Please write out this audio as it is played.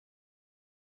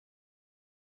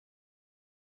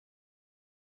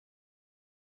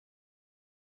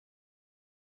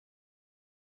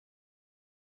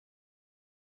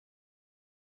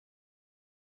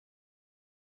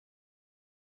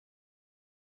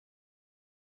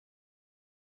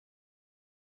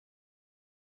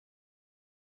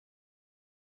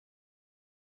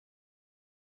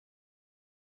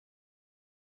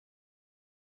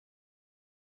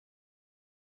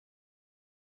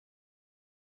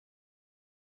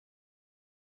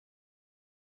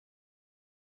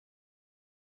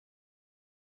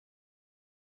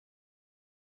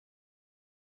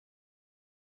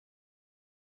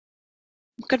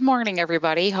Good morning,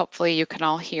 everybody. Hopefully you can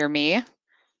all hear me.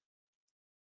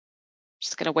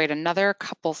 Just going to wait another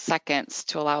couple seconds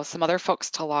to allow some other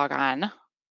folks to log on.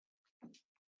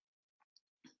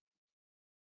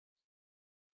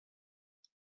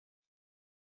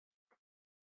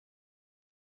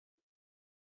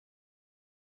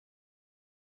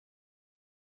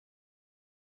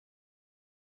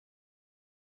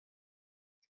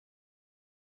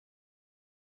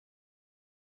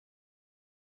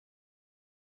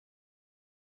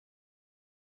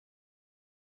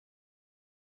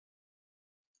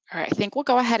 All right, I think we'll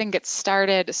go ahead and get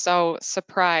started. So,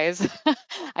 surprise,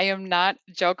 I am not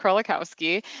Joe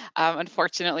Krolikowski.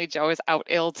 Unfortunately, Joe is out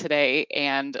ill today,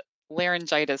 and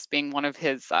laryngitis being one of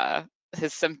his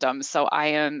symptoms. So I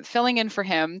am filling in for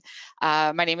him.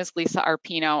 My name is Lisa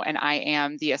Arpino, and I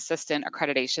am the Assistant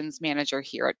Accreditations Manager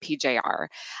here at PJR.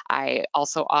 I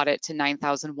also audit to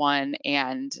 9001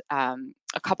 and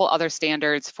a couple other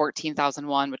standards,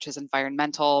 14001, which is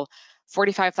environmental,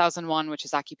 45,001, which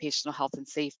is occupational health and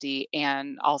safety,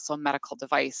 and also medical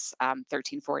device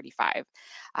 13485.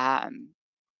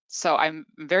 So I'm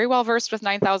very well versed with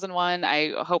 9001.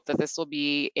 I hope that this will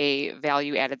be a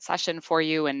value added session for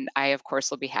you, and I of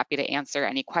course will be happy to answer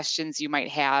any questions you might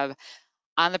have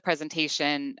on the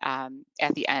presentation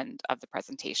at the end of the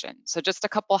presentation. So just a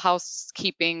couple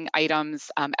housekeeping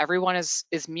items. Everyone is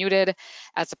muted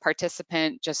as a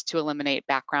participant just to eliminate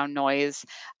background noise.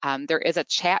 There is a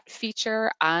chat feature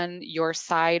on your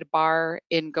sidebar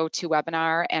in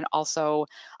GoToWebinar and also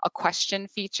a question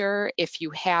feature. If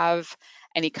you have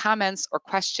any comments or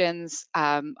questions,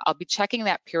 I'll be checking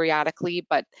that periodically,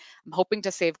 but I'm hoping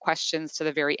to save questions to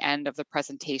the very end of the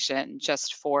presentation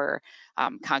just for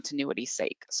continuity's sake.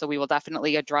 So we will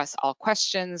definitely address all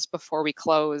questions before we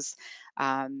close.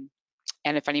 And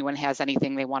if anyone has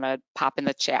anything they want to pop in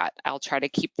the chat, I'll try to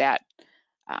keep that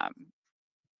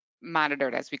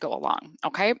monitored as we go along,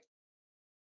 okay?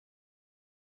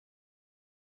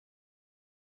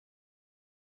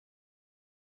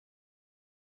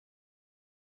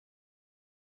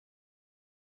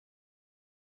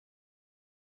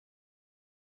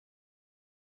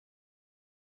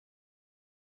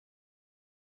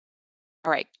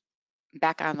 All right,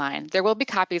 back online. There will be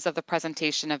copies of the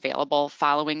presentation available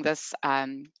following this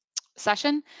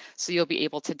session, so you'll be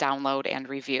able to download and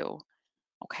review,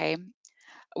 okay?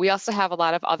 We also have a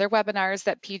lot of other webinars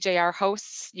that PJR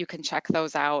hosts. You can check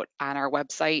those out on our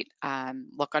website.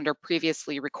 Look under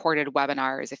previously recorded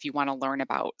webinars if you want to learn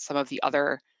about some of the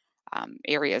other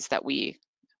areas that we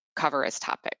cover as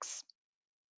topics.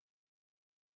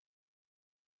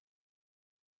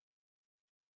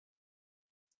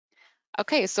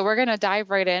 Okay, so we're going to dive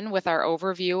right in with our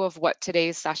overview of what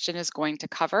today's session is going to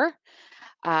cover.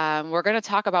 We're going to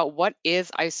talk about what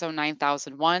is ISO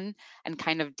 9001 and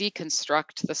kind of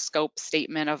deconstruct the scope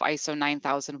statement of ISO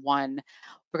 9001.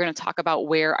 We're going to talk about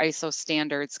where ISO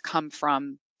standards come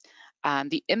from,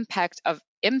 the impact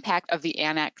of the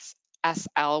Annex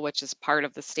SL, which is part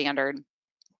of the standard.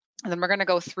 And then we're going to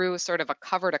go through sort of a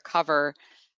cover to cover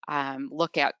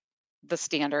look at the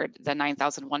standard, the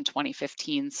 9001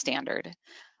 2015 standard.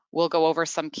 We'll go over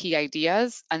some key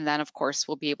ideas, and then of course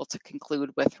we'll be able to conclude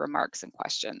with remarks and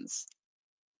questions.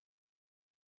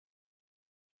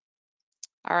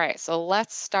 All right, so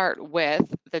let's start with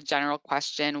the general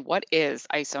question, what is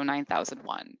ISO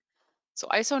 9001? So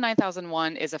ISO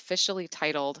 9001 is officially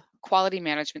titled Quality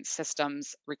Management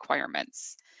Systems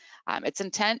Requirements. Its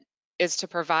intent is to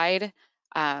provide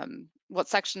what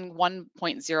section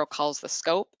 1.0 calls the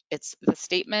scope. It's the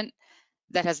statement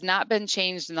that has not been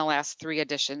changed in the last 3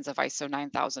 editions of ISO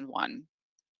 9001.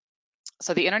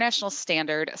 So the international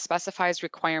standard specifies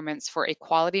requirements for a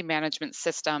quality management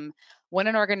system when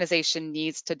an organization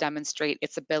needs to demonstrate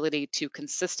its ability to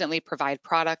consistently provide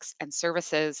products and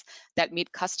services that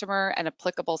meet customer and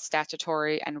applicable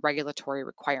statutory and regulatory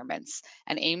requirements,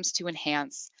 and aims to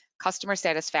enhance customer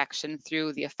satisfaction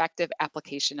through the effective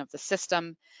application of the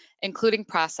system, including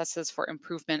processes for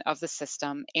improvement of the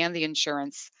system and the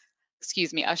assurance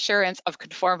of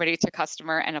conformity to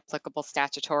customer and applicable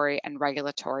statutory and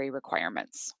regulatory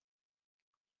requirements.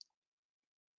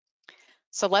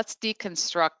 So let's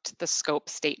deconstruct the scope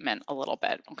statement a little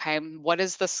bit, okay? What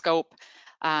is the scope?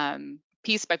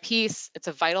 Piece by piece, it's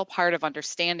a vital part of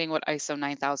understanding what ISO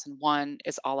 9001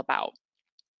 is all about.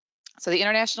 So the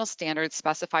international standard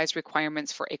specifies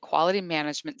requirements for a quality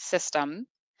management system.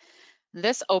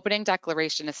 This opening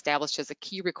declaration establishes a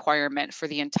key requirement for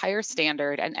the entire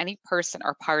standard and any person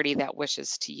or party that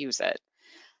wishes to use it.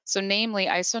 So namely,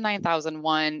 ISO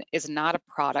 9001 is not a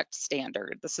product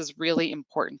standard. This is really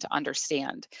important to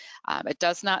understand. It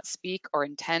does not speak or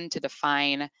intend to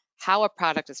define how a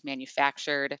product is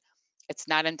manufactured. It's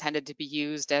not intended to be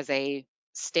used as a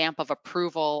stamp of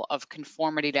approval of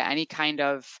conformity to any kind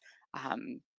of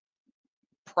um,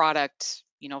 product,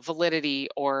 validity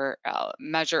or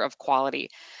measure of quality.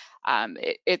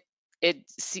 It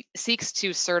seeks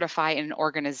to certify an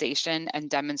organization and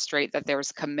demonstrate that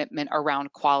there's commitment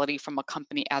around quality from a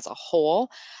company as a whole,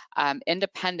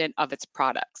 independent of its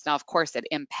products. Now, of course, it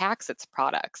impacts its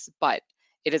products, but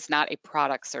it is not a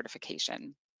product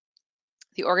certification.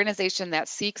 The organization that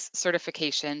seeks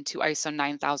certification to ISO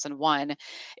 9001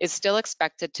 is still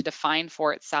expected to define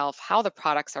for itself how the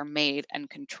products are made and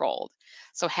controlled.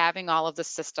 So having all of the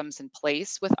systems in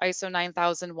place with ISO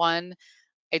 9001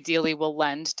 ideally will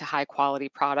lend to high quality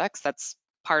products. That's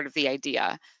part of the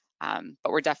idea.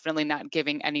 But we're definitely not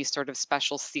giving any sort of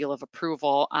special seal of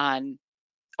approval on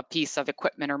a piece of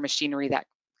equipment or machinery that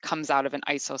comes out of an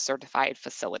ISO certified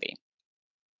facility.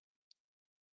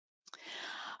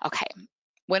 Okay,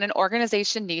 when an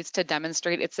organization needs to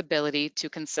demonstrate its ability to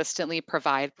consistently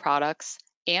provide products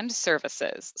and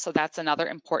services, so that's another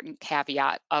important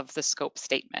caveat of the scope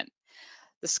statement.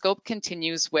 The scope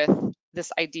continues with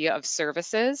this idea of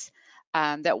services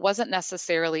that wasn't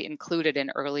necessarily included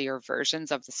in earlier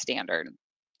versions of the standard.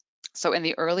 So in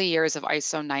the early years of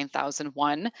ISO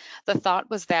 9001, the thought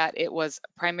was that it was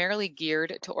primarily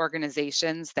geared to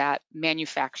organizations that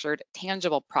manufactured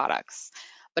tangible products.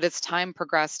 But as time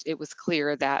progressed, it was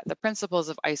clear that the principles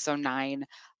of ISO 9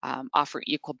 offer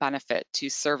equal benefit to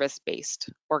service-based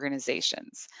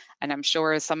organizations. And I'm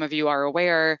sure, as some of you are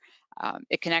aware,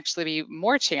 it can actually be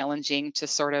more challenging to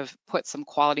sort of put some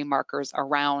quality markers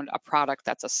around a product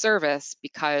that's a service,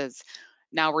 because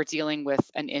now we're dealing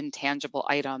with an intangible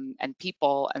item and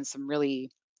people and some really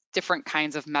different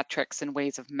kinds of metrics and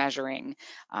ways of measuring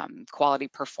quality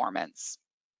performance.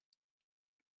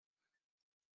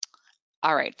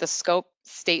 All right, the scope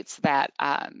states that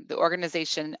the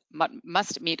organization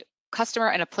must meet customer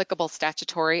and applicable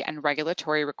statutory and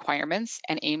regulatory requirements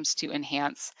and aims to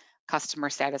enhance customer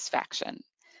satisfaction.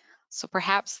 So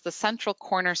perhaps the central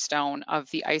cornerstone of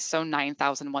the ISO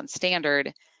 9001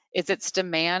 standard is its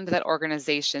demand that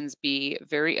organizations be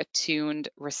very attuned,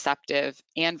 receptive,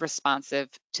 and responsive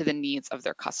to the needs of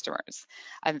their customers.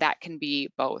 And that can be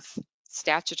both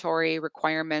statutory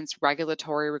requirements,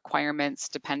 regulatory requirements,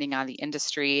 depending on the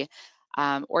industry,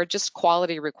 or just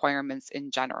quality requirements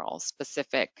in general,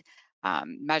 specific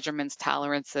measurements,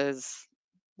 tolerances,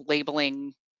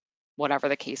 labeling, whatever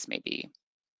the case may be.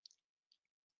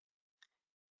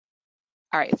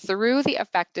 All right, through the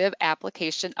effective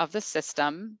application of the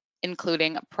system,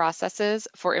 including processes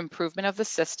for improvement of the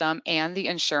system and the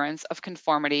assurance of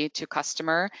conformity to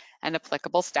customer and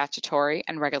applicable statutory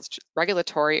and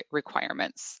regulatory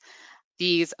requirements.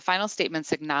 These final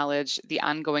statements acknowledge the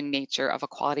ongoing nature of a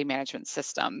quality management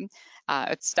system.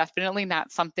 It's definitely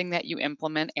not something that you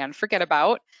implement and forget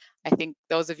about. I think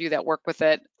those of you that work with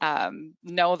it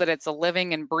know that it's a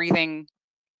living and breathing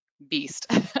beast.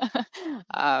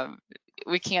 um,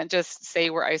 we can't just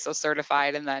say we're ISO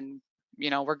certified and then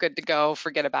we're good to go,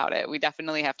 forget about it. We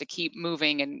definitely have to keep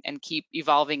moving and keep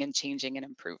evolving and changing and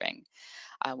improving,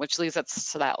 which leads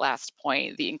us to that last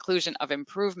point. The inclusion of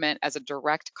improvement as a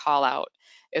direct call out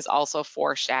is also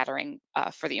foreshadowing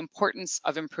for the importance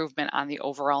of improvement on the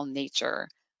overall nature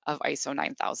of ISO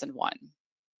 9001.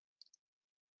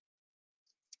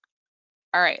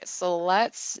 All right, so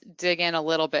let's dig in a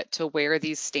little bit to where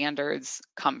these standards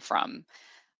come from.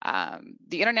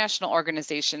 The International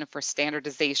Organization for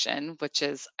Standardization, which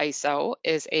is ISO,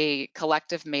 is a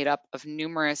collective made up of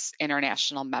numerous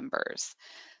international members.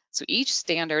 So each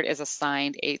standard is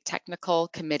assigned a technical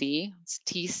committee,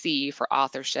 TC for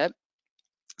authorship.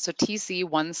 So TC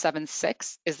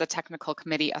 176 is the technical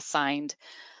committee assigned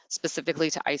specifically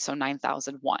to ISO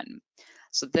 9001.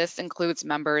 So this includes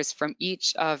members from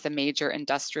each of the major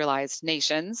industrialized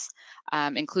nations,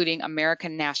 including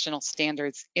American National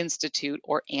Standards Institute,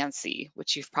 or ANSI,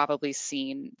 which you've probably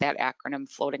seen that acronym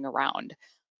floating around.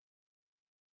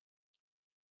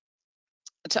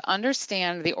 To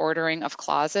understand the ordering of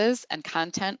clauses and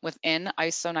content within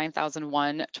ISO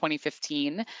 9001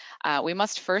 2015, we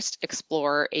must first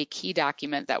explore a key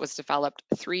document that was developed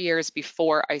 3 years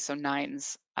before ISO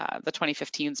 9's, the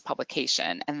 2015's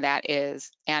publication, and that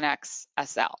is Annex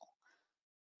SL.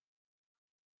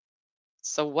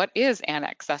 So what is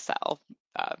Annex SL?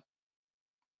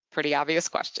 Pretty obvious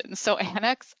question. So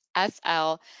Annex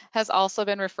SL has also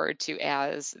been referred to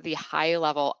as the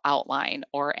high-level outline,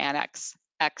 or Annex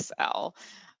XL,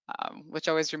 which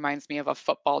always reminds me of a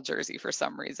football jersey for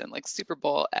some reason, like Super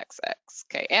Bowl XX.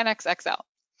 Okay, Annex XL.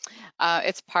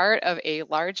 It's part of a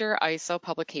larger ISO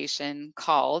publication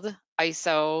called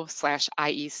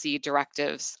ISO/IEC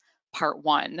Directives Part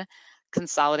 1,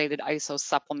 Consolidated ISO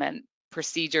Supplement,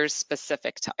 Procedures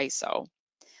Specific to ISO.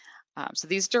 So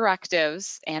these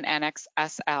directives and Annex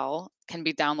SL can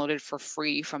be downloaded for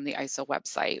free from the ISO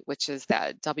website, which is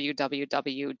that www.iso.org.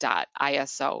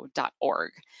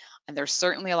 And there's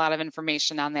certainly a lot of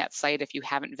information on that site if you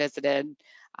haven't visited.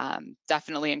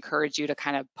 Definitely encourage you to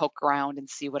kind of poke around and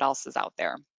see what else is out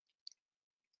there.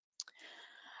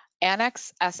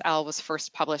 Annex SL was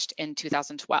first published in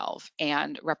 2012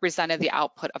 and represented the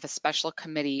output of a special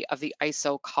committee of the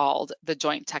ISO called the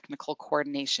Joint Technical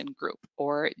Coordination Group,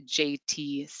 or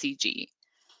JTCG.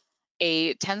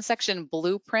 A 10-section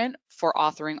blueprint for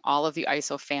authoring all of the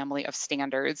ISO family of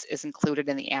standards is included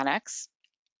in the annex.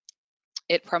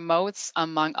 It promotes,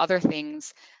 among other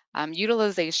things,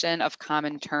 utilization of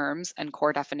common terms and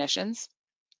core definitions.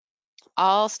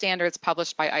 All standards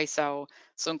published by ISO,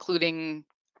 so including,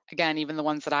 again, even the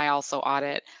ones that I also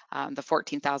audit, the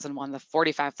 14,001, the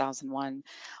 45,001,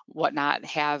 whatnot,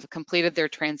 have completed their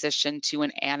transition to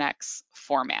an annex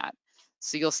format.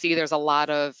 So you'll see there's a lot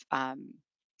of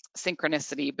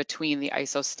synchronicity between the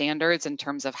ISO standards in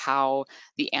terms of how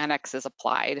the annex is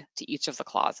applied to each of the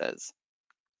clauses.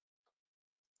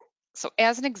 So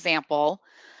as an example,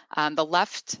 on the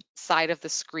left side of the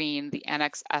screen, the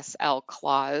Annex SL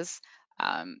clause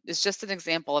is just an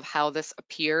example of how this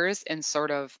appears in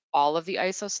sort of all of the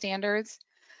ISO standards.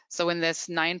 So in this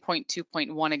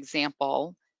 9.2.1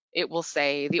 example, it will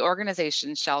say the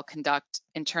organization shall conduct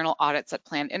internal audits at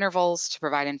planned intervals to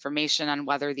provide information on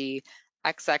whether the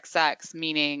XXX,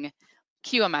 meaning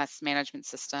QMS management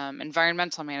system,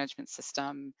 environmental management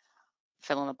system,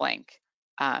 fill in the blank.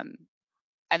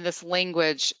 And this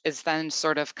language is then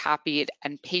sort of copied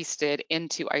and pasted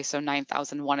into ISO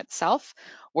 9001 itself,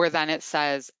 where then it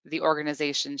says the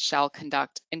organization shall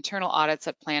conduct internal audits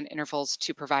at planned intervals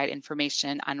to provide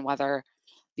information on whether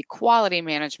the quality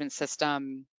management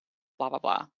system, blah, blah,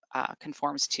 blah,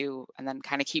 conforms to, and then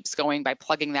kind of keeps going by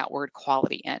plugging that word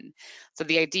quality in. So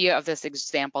the idea of this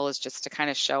example is just to kind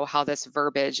of show how this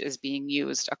verbiage is being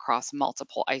used across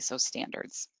multiple ISO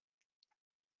standards.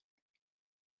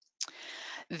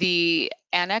 The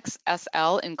Annex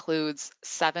SL includes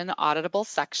 7 auditable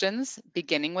sections,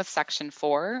 beginning with Section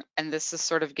 4, and this is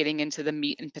sort of getting into the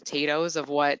meat and potatoes of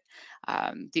what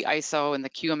the ISO and the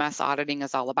QMS auditing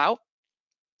is all about.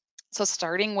 So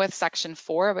starting with Section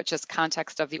 4, which is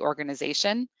context of the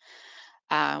organization,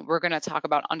 we're going to talk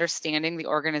about understanding the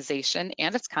organization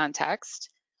and its context,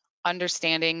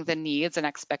 understanding the needs and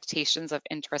expectations of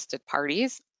interested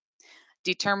parties,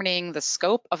 determining the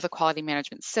scope of the quality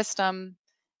management system,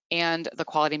 and the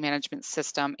quality management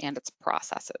system and its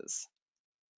processes.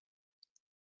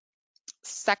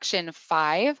 Section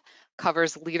 5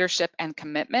 covers leadership and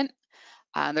commitment.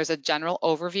 There's a general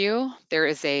overview. There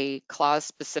is a clause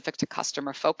specific to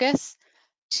customer focus,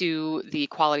 to the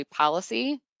quality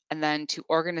policy, and then to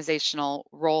organizational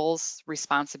roles,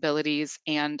 responsibilities,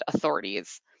 and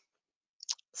authorities.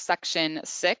 Section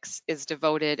 6 is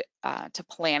devoted to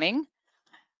planning,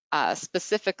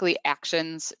 specifically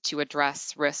actions to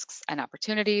address risks and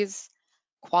opportunities,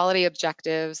 quality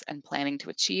objectives and planning to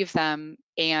achieve them,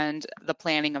 and the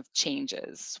planning of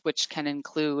changes, which can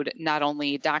include not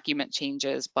only document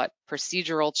changes, but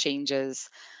procedural changes,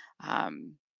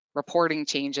 reporting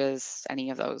changes, any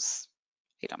of those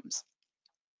items.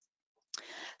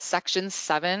 Section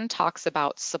 7 talks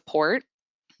about support.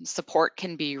 Support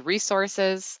can be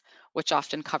resources, which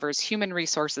often covers human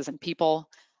resources and people,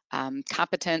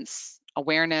 competence,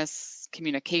 awareness,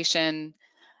 communication,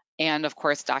 and of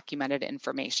course, documented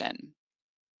information.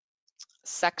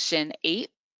 Section 8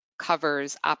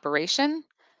 covers operation,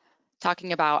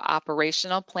 talking about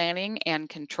operational planning and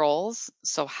controls.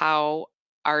 So how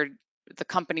are the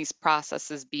company's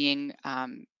processes being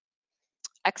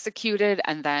executed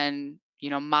and then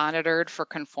monitored for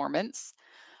conformance.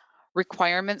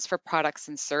 Requirements for products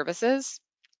and services.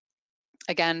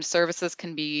 Again, services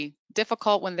can be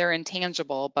difficult when they're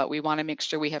intangible, but we want to make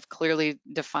sure we have clearly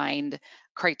defined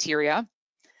criteria.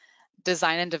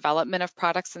 Design and development of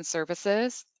products and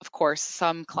services. Of course,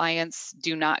 some clients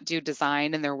do not do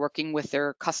design and they're working with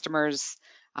their customers'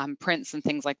 prints and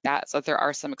things like that, so there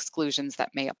are some exclusions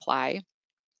that may apply.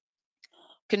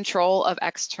 Control of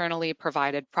externally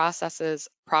provided processes,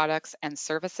 products, and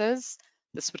services.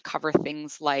 This would cover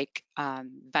things like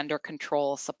vendor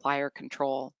control, supplier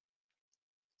control.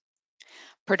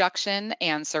 Production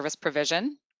and service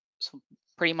provision, so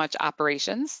pretty much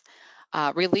operations.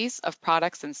 Release of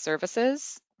products and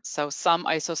services. So some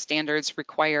ISO standards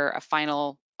require a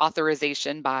final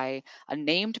authorization by a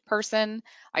named person.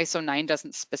 ISO 9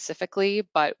 doesn't specifically,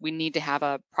 but we need to have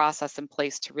a process in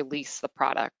place to release the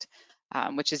product,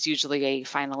 which is usually a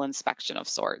final inspection of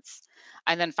sorts.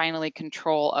 And then finally,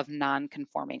 control of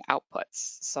non-conforming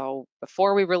outputs. So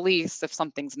before we release, if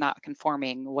something's not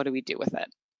conforming, what do we do with it?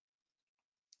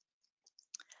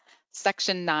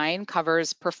 Section 9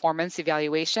 covers performance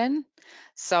evaluation.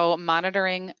 So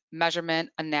monitoring,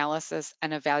 measurement, analysis,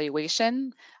 and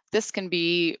evaluation. This can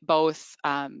be both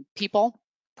people,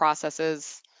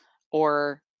 processes,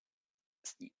 or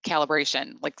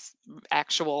calibration, like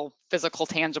actual physical,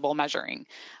 tangible measuring.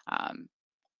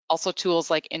 Also, tools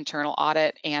like internal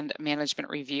audit and management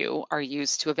review are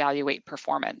used to evaluate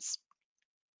performance.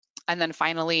 And then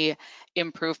finally,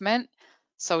 improvement.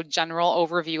 So general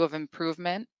overview of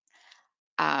improvement,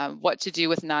 what to do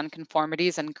with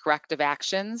nonconformities and corrective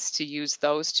actions to use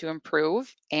those to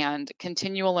improve, and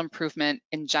continual improvement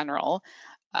in general.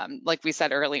 Like we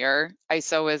said earlier,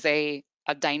 ISO is a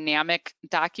dynamic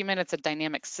document. It's a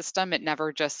dynamic system. It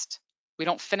never just, we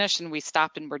don't finish and we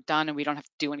stop and we're done and we don't have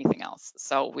to do anything else.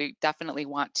 So we definitely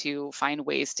want to find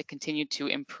ways to continue to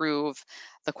improve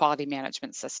the quality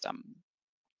management system.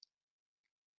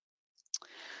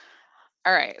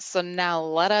 All right, so now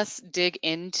let us dig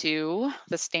into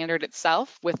the standard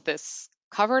itself with this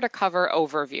cover-to-cover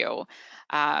overview.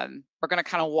 We're going to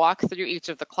kind of walk through each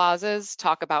of the clauses,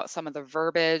 talk about some of the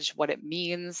verbiage, what it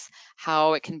means,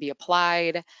 how it can be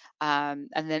applied, and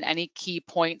then any key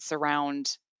points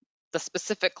around the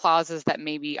specific clauses that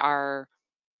maybe are,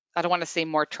 I don't want to say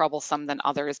more troublesome than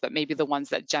others, but maybe the ones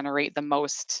that generate the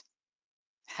most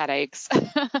headaches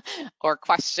or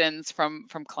questions from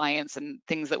clients and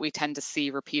things that we tend to see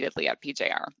repeatedly at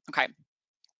PJR. Okay.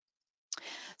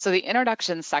 So the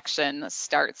introduction section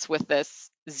starts with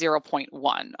this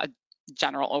 0.1, a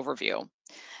general overview.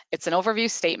 It's an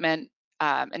overview statement,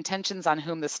 intentions on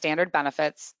whom the standard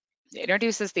benefits. It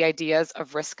introduces the ideas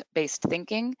of risk-based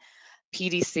thinking,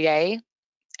 PDCA,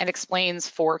 and explains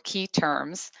 4 key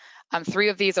terms. 3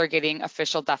 of these are getting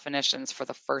official definitions for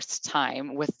the first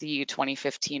time with the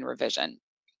 2015 revision.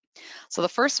 So the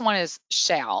first one is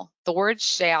shall. The word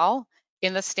shall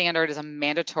in the standard is a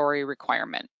mandatory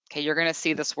requirement. Okay, you're going to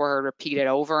see this word repeated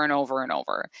over and over and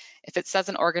over. If it says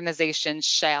an organization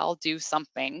shall do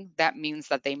something, that means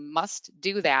that they must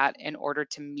do that in order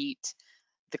to meet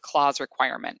the clause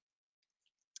requirement.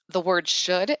 The word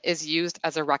should is used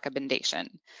as a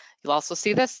recommendation. You'll also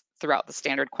see this throughout the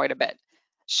standard quite a bit.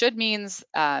 Should means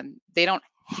they don't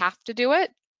have to do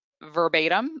it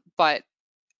verbatim, but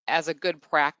as a good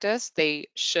practice, they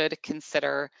should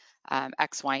consider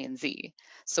X, Y, and Z.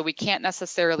 So we can't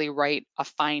necessarily write a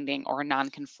finding or a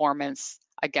nonconformance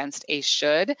against a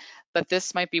should, but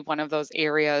this might be one of those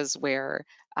areas where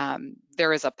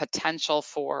there is a potential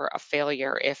for a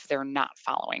failure if they're not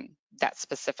following that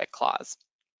specific clause.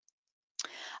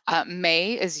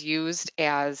 May is used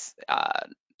as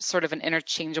sort of an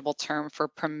interchangeable term for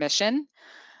permission,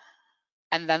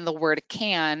 and then the word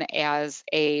can as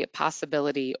a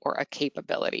possibility or a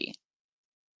capability.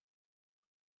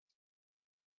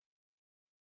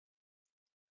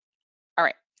 All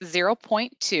right,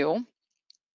 0.2,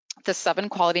 the 7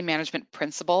 quality management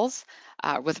principles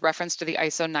with reference to the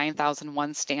ISO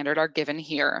 9001 standard are given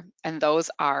here, and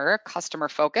those are customer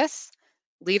focus,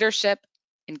 leadership,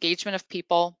 engagement of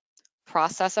people,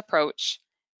 process approach,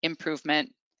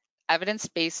 improvement,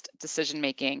 evidence-based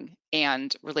decision-making,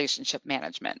 and relationship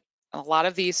management. A lot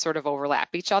of these sort of overlap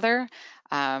each other,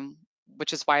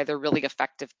 which is why they're really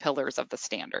effective pillars of the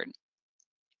standard.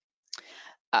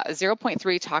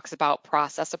 0.3 talks about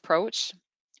process approach,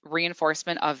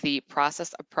 reinforcement of the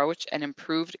process approach and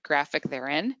improved graphic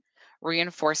therein,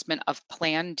 reinforcement of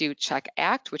Plan, Do, Check,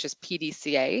 Act, which is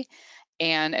PDCA,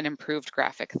 and an improved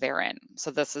graphic therein.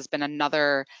 So this has been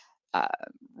another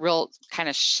real kind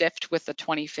of shift with the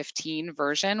 2015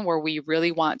 version where we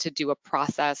really want to do a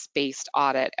process-based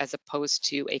audit as opposed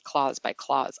to a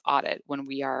clause-by-clause audit when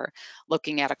we are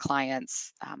looking at a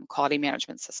client's quality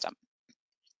management system.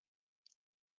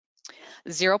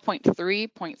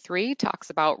 0.3.3 talks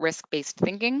about risk-based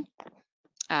thinking.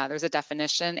 There's a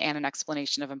definition and an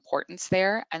explanation of importance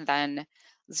there. And then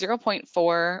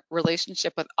 0.4,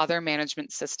 relationship with other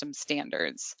management system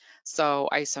standards. So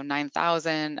ISO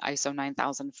 9000, ISO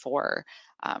 9004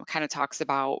 kind of talks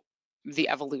about the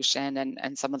evolution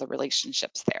and some of the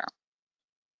relationships there.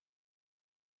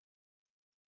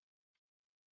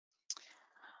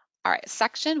 All right,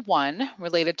 section 1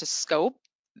 related to scope.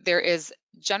 There is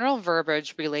general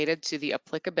verbiage related to the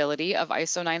applicability of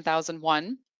ISO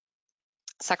 9001.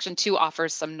 Section 2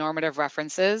 offers some normative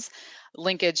references,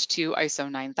 linkage to ISO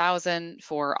 9000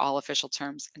 for all official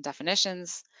terms and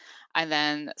definitions. And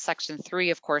then Section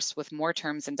 3, of course, with more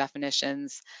terms and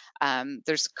definitions.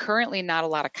 There's currently not a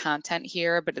lot of content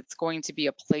here, but it's going to be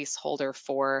a placeholder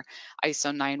for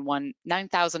ISO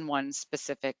 9001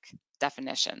 specific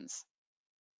definitions.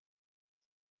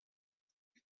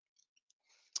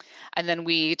 And then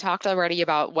we talked already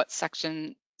about what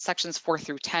sections 4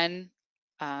 through 10,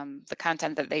 the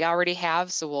content that they already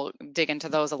have. So we'll dig into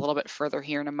those a little bit further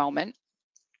here in a moment.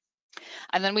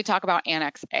 And then we talk about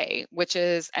Annex A, which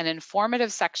is an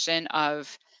informative section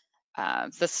of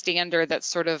the standard that's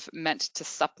sort of meant to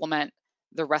supplement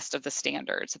the rest of the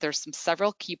standards. There's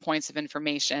several key points of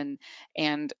information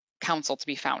and counsel to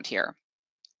be found here.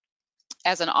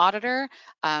 As an auditor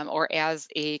or as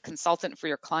a consultant for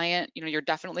your client, you're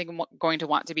definitely going to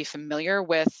want to be familiar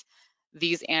with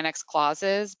these annex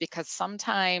clauses, because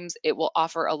sometimes it will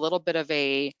offer a little bit of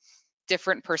a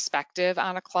different perspective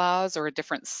on a clause or a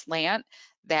different slant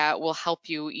that will help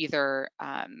you either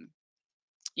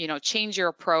change your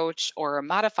approach or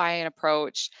modify an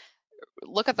approach.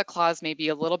 Look at the clause maybe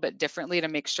a little bit differently to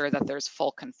make sure that there's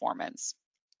full conformance.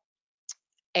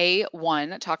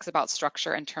 A1 talks about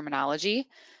structure and terminology.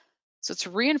 So it's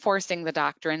reinforcing the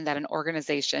doctrine that an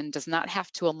organization does not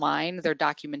have to align their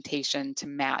documentation to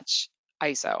match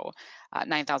ISO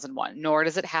 9001, nor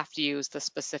does it have to use the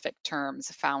specific terms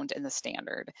found in the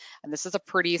standard. And this is a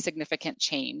pretty significant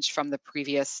change from the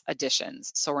previous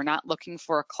editions. So we're not looking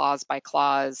for a clause by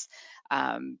clause,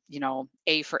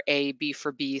 A for A, B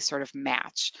for B sort of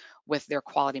match with their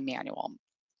quality manual.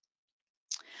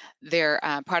 Their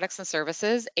products and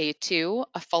services, A2,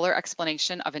 a fuller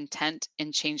explanation of intent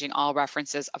in changing all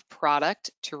references of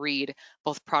product to read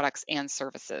both products and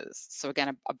services. So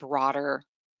again, a broader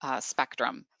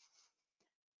spectrum.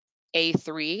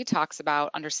 A3 talks about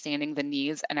understanding the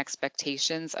needs and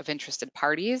expectations of interested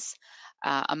parties,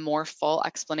 a more full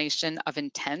explanation of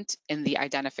intent in the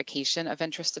identification of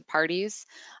interested parties.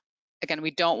 Again, we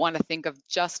don't want to think of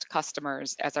just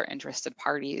customers as our interested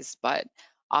parties, but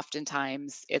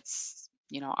oftentimes it's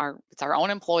our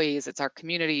own employees, it's our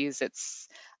communities, it's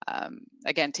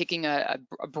again taking a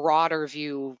broader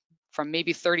view from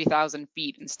maybe 30,000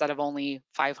 feet instead of only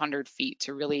 500 feet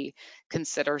to really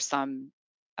consider some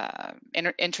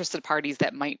interested parties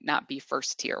that might not be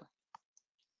first tier.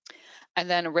 And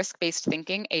then risk-based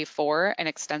thinking, A4, an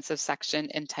extensive section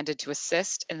intended to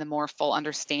assist in the more full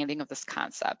understanding of this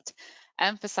concept,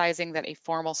 emphasizing that a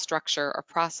formal structure or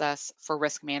process for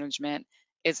risk management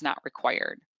is not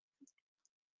required.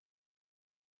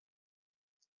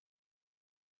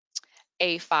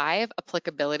 A5,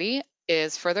 applicability,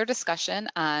 is further discussion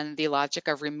on the logic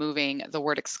of removing the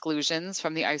word exclusions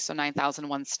from the ISO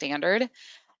 9001 standard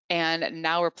and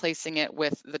now replacing it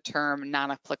with the term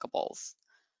non-applicables.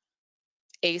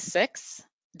 A6,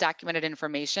 documented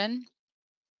information,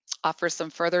 offers some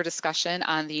further discussion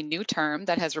on the new term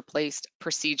that has replaced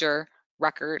procedure,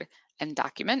 record, and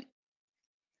document.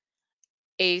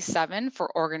 A7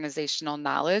 for organizational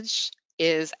knowledge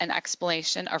is an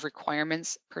explanation of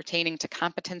requirements pertaining to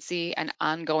competency and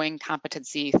ongoing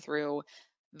competency through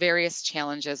various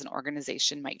challenges an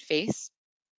organization might face.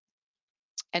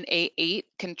 And A8,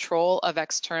 control of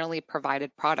externally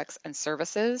provided products and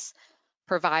services,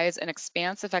 provides an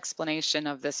expansive explanation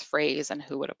of this phrase and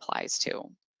who it applies to.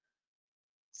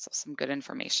 So some good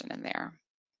information in there.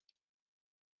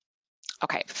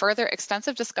 Okay, further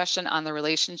extensive discussion on the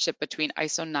relationship between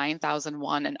ISO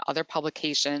 9001 and other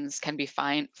publications can be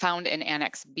found in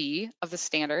Annex B of the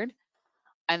standard.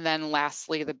 And then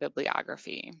lastly, the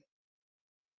bibliography.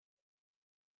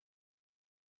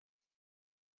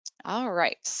 All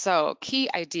right, so key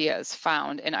ideas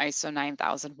found in ISO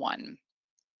 9001.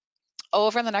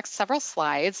 Over the next several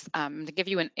slides, to give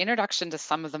you an introduction to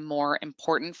some of the more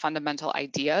important fundamental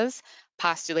ideas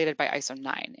postulated by ISO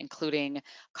 9, including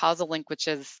causal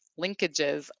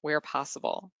linkages where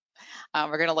possible.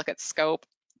 We're going to look at scope,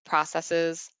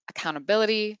 processes,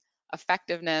 accountability,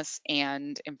 effectiveness,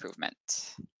 and improvement.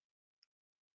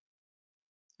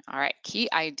 All right, key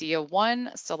idea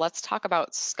 1. So let's talk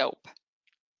about scope.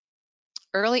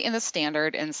 Early in the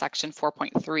standard in section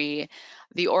 4.3,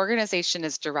 the organization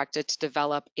is directed to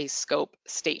develop a scope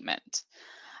statement.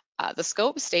 The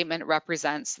scope statement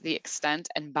represents the extent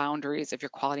and boundaries of your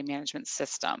quality management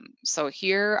system. So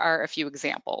here are a few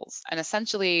examples. And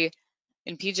essentially,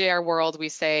 in PJR world, we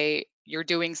say you're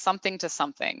doing something to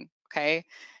something, okay?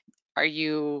 Are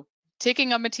you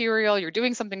taking a material, you're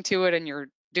doing something to it, and you're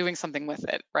doing something with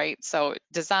it, right? So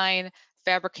design,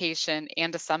 fabrication,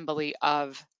 and assembly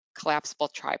of collapsible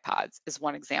tripods is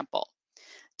one example.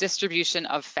 Distribution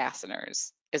of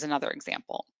fasteners is another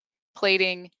example.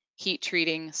 Plating, heat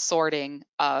treating, sorting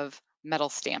of metal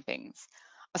stampings.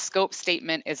 A scope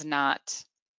statement is not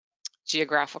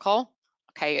geographical,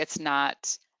 okay? It's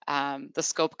not, the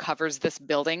scope covers this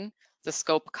building. The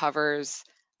scope covers,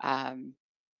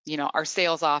 our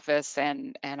sales office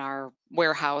and our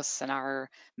warehouse and our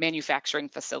manufacturing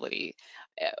facility.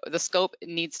 The scope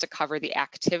needs to cover the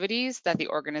activities that the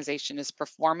organization is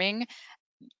performing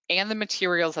and the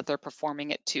materials that they're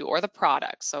performing it to, or the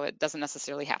product. So it doesn't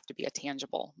necessarily have to be a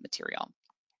tangible material.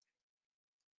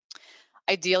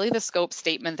 Ideally, the scope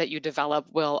statement that you develop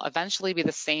will eventually be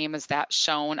the same as that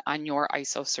shown on your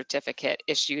ISO certificate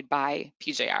issued by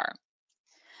PJR.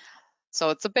 So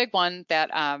it's a big one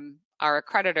that our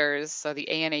accreditors, so the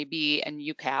ANAB and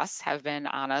UCAS, have been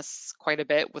on us quite a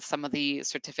bit with some of the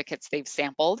certificates they've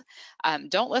sampled.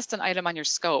 Don't list an item on your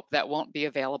scope that won't be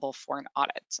available for an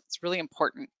audit. It's really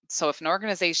important. So if an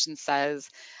organization says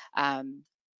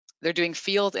they're doing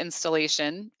field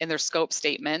installation in their scope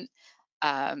statement,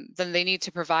 then they need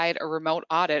to provide a remote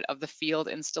audit of the field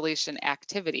installation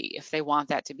activity if they want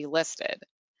that to be listed.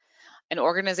 An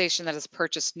organization that has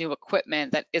purchased new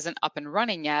equipment that isn't up and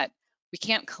running yet, we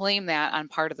can't claim that on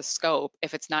part of the scope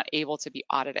if it's not able to be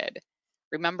audited.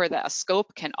 Remember that a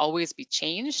scope can always be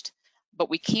changed, but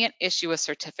we can't issue a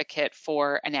certificate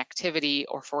for an activity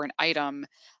or for an item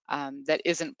that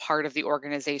isn't part of the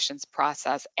organization's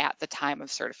process at the time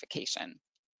of certification.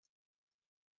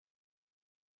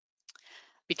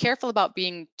 Be careful about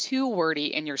being too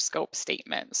wordy in your scope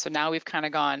statement. So now we've kind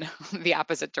of gone the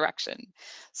opposite direction.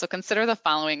 So consider the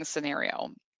following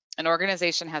scenario. An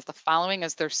organization has the following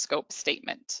as their scope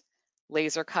statement: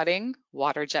 laser cutting,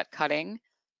 water jet cutting,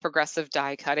 progressive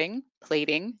die cutting,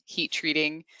 plating, heat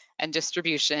treating, and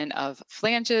distribution of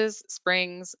flanges,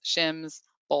 springs, shims,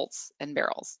 bolts, and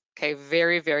barrels. Okay,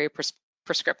 very, very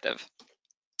prescriptive.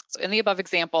 So in the above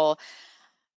example,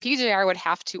 PJR would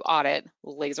have to audit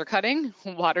laser cutting,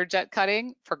 water jet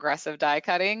cutting, progressive die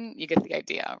cutting. You get the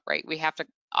idea, right? We have to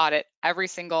audit every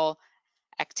single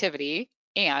activity,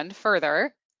 and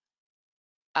further,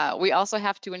 we also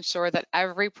have to ensure that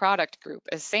every product group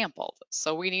is sampled.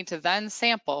 So we need to then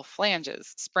sample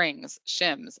flanges, springs,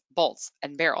 shims, bolts,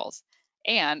 and barrels.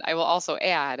 And I will also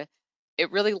add,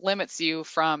 it really limits you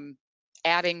from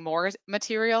adding more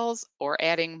materials or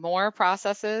adding more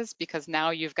processes, because now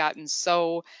you've gotten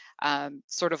so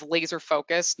sort of laser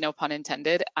focused, no pun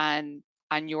intended, on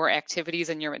your activities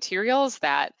and your materials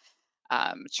that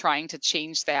trying to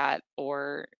change that,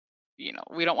 or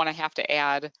we don't want to have to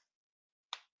add,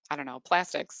 I don't know,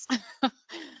 plastics.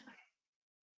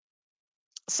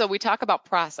 So we talk about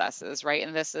processes, right?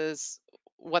 And this is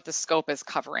what the scope is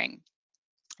covering.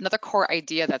 Another core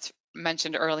idea that's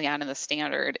mentioned early on in the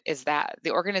standard is that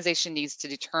the organization needs to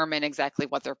determine exactly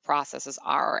what their processes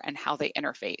are and how they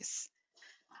interface.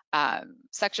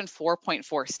 Section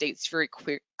 4.4 states very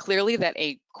clearly that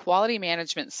a quality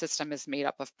management system is made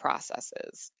up of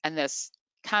processes. And this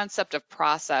concept of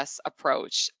process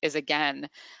approach is, again,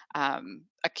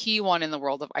 a key one in the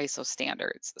world of ISO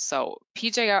standards. So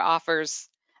PJR offers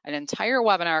an entire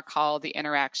webinar called The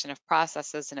Interaction of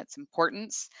Processes and Its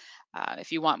Importance.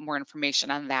 If you want more information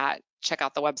on that, check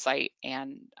out the website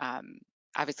and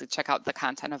obviously check out the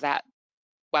content of that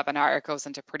webinar. It goes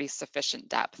into pretty sufficient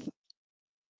depth.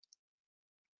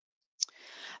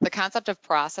 The concept of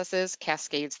processes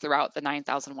cascades throughout the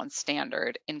 9001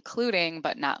 standard, including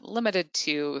but not limited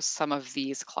to some of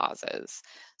these clauses.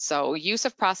 So use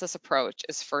of process approach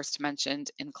is first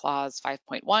mentioned in clause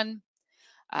 5.1.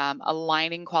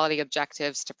 Aligning quality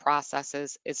objectives to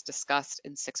processes is discussed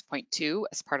in 6.2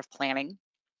 as part of planning.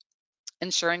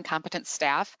 Ensuring competent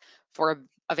staff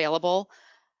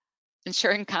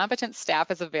Ensuring competent staff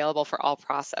is available for all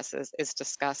processes is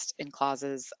discussed in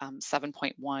clauses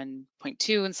 7.1.2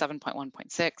 and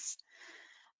 7.1.6.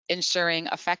 Ensuring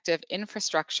effective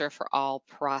infrastructure for all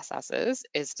processes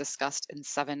is discussed in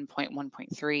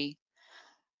 7.1.3.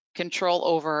 Control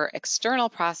over external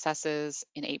processes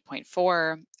in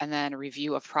 8.4, and then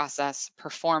review of process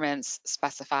performance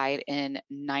specified in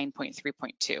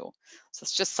 9.3.2. So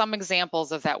it's just some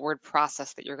examples of that word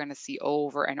process that you're going to see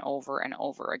over and over and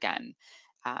over again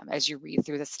as you read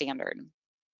through the standard.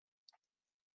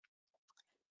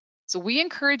 So we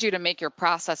encourage you to make your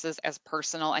processes as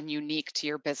personal and unique to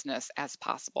your business as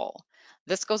possible.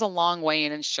 This goes a long way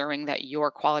in ensuring that your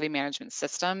quality management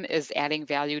system is adding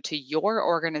value to your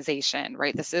organization,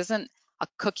 right? This isn't a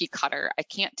cookie cutter. I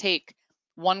can't take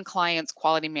one client's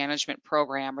quality management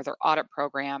program or their audit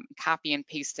program, copy and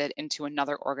paste it into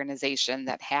another organization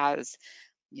that has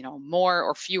more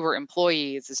or fewer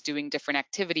employees, is doing different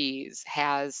activities,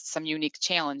 has some unique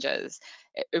challenges.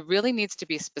 It really needs to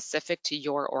be specific to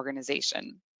your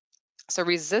organization. So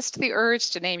resist the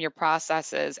urge to name your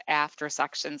processes after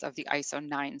sections of the ISO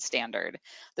 9 standard.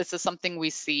 This is something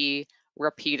we see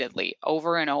repeatedly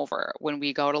over and over when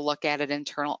we go to look at an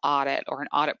internal audit or an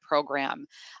audit program.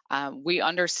 We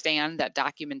understand that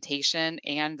documentation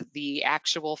and the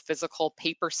actual physical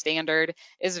paper standard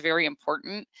is very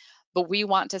important, but we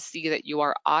want to see that you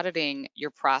are auditing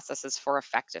your processes for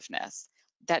effectiveness.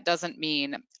 That doesn't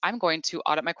mean I'm going to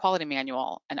audit my quality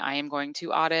manual and I am going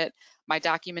to audit my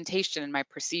documentation and my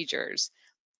procedures.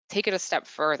 Take it a step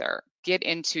further. Get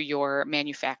into your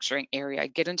manufacturing area,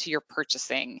 get into your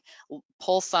purchasing,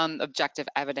 pull some objective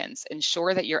evidence,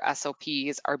 ensure that your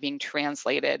SOPs are being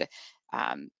translated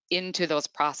into those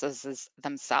processes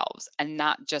themselves and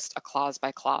not just a clause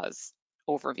by clause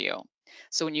overview.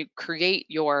 So when you create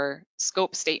your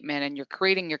scope statement and you're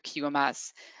creating your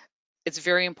QMS, it's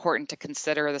very important to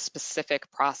consider the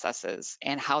specific processes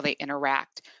and how they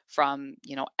interact from,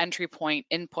 entry point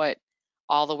input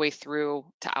all the way through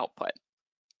to output.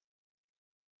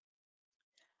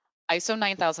 ISO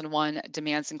 9001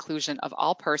 demands inclusion of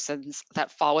all persons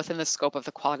that fall within the scope of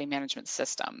the quality management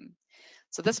system.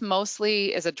 So this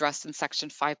mostly is addressed in section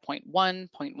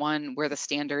 5.1.1, where the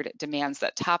standard demands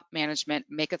that top management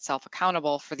make itself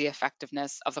accountable for the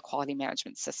effectiveness of the quality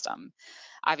management system.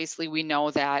 Obviously, we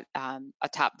know that a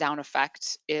top-down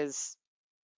effect is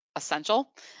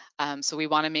essential. So we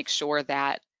want to make sure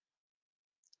that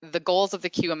the goals of the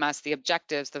QMS, the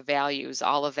objectives, the values,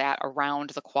 all of that around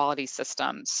the quality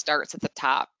system starts at the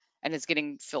top and is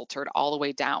getting filtered all the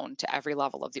way down to every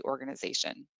level of the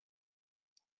organization.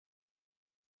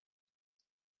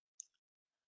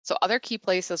 So other key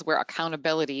places where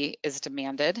accountability is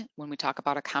demanded, when we talk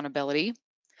about accountability,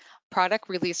 product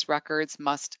release records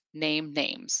must name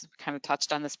names. We kind of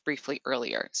touched on this briefly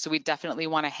earlier. So we definitely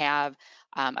want to have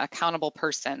an accountable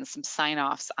person, some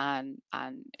sign-offs on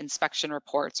inspection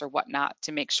reports or whatnot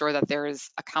to make sure that there is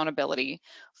accountability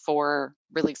for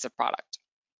release of product.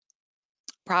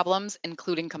 Problems,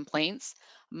 including complaints,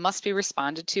 must be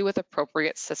responded to with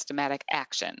appropriate systematic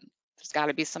action. There's got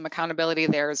to be some accountability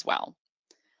there as well.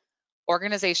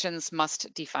 Organizations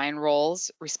must define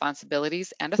roles,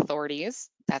 responsibilities, and authorities.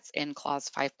 That's in clause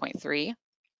 5.3.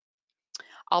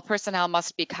 All personnel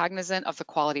must be cognizant of the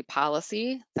quality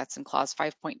policy. That's in clause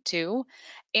 5.2,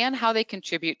 and how they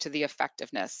contribute to the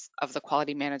effectiveness of the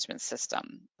quality management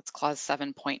system. That's clause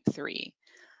 7.3.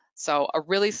 So a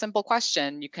really simple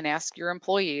question you can ask your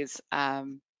employees.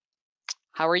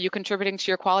 How are you contributing to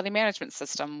your quality management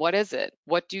system? What is it?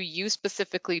 What do you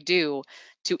specifically do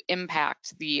to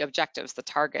impact the objectives, the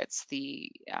targets,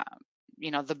 the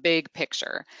big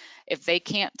picture? If they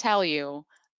can't tell you,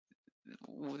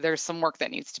 there's some work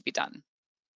that needs to be done.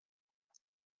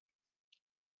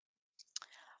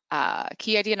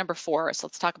 Key idea number 4, so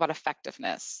let's talk about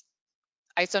effectiveness.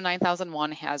 ISO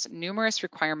 9001 has numerous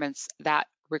requirements that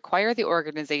require the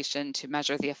organization to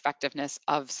measure the effectiveness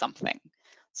of something.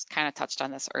 Kind of touched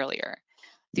on this earlier.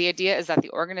 The idea is that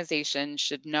the organization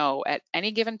should know at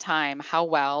any given time how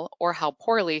well or how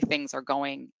poorly things are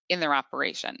going in their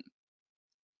operation.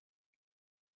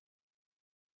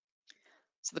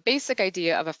 So the basic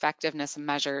idea of effectiveness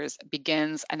measures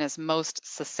begins and is most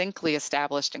succinctly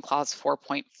established in clause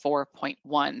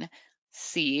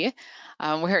 4.4.1c,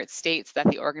 where it states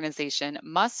that the organization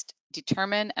must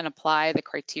determine and apply the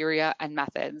criteria and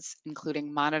methods,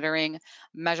 including monitoring,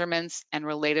 measurements, and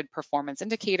related performance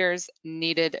indicators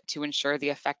needed to ensure the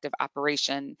effective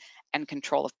operation and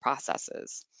control of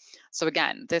processes. So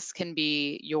again, this can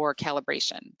be your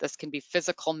calibration. This can be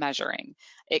physical measuring.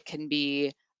 It can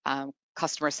be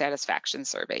customer satisfaction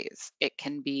surveys. It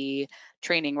can be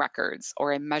training records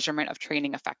or a measurement of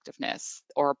training effectiveness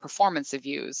or performance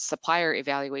reviews, supplier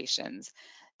evaluations.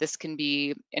 This can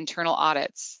be internal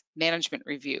audits, management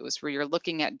reviews, where you're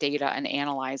looking at data and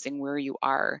analyzing where you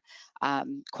are,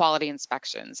 quality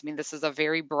inspections. I mean, this is a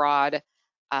very broad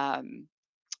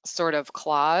sort of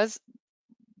clause,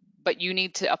 but you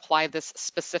need to apply this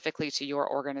specifically to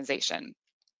your organization.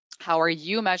 How are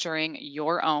you measuring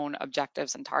your own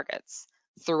objectives and targets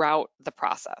throughout the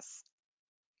process?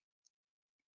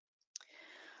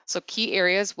 So key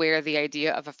areas where the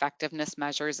idea of effectiveness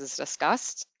measures is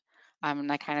discussed,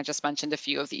 and I kind of just mentioned a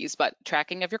few of these, but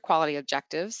tracking of your quality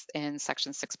objectives in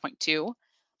section 6.2,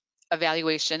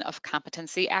 evaluation of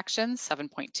competency actions,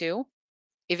 7.2,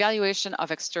 evaluation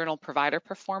of external provider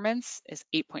performance is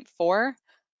 8.4,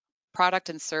 product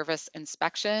and service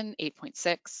inspection,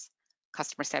 8.6,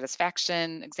 customer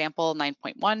satisfaction example,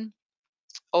 9.1,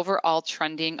 Overall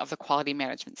trending of the quality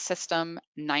management system,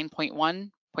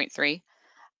 9.1.3.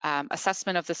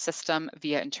 Assessment of the system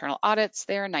via internal audits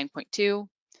there, 9.2.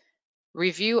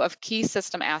 Review of key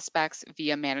system aspects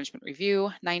via management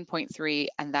review, 9.3,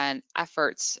 and then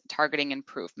efforts targeting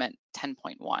improvement,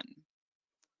 10.1.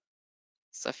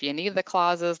 So if you need the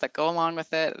clauses that go along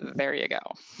with it, there you go.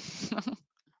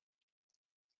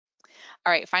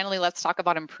 All right, finally, let's talk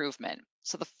about improvement.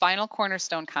 So the final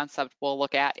cornerstone concept we'll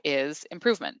look at is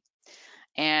improvement.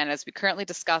 And as we currently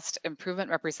discussed, improvement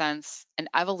represents an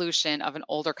evolution of an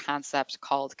older concept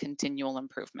called continual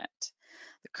improvement.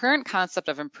 The current concept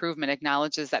of improvement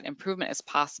acknowledges that improvement is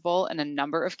possible in a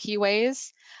number of key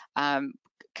ways.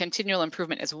 Continual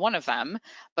improvement is one of them,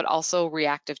 but also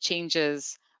reactive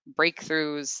changes,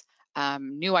 breakthroughs,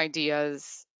 new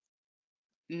ideas,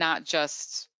 not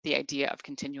just the idea of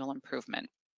continual improvement.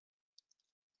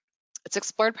 It's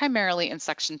explored primarily in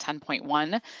section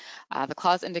 10.1. The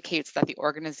clause indicates that the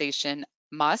organization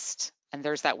must, and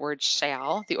there's that word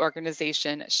shall, the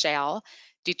organization shall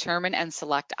determine and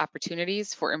select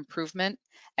opportunities for improvement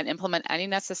and implement any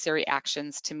necessary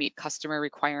actions to meet customer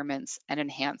requirements and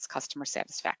enhance customer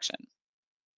satisfaction.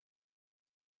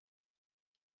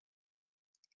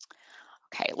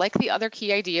 Okay, like the other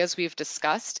key ideas we've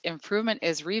discussed, improvement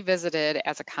is revisited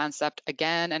as a concept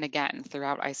again and again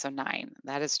throughout ISO 9.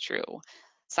 That is true.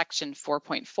 Section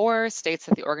 4.4 states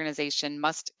that the organization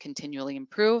must continually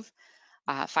improve.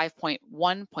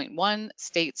 5.1.1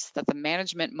 states that the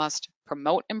management must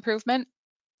promote improvement.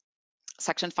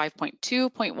 Section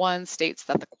 5.2.1 states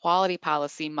that the quality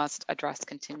policy must address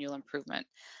continual improvement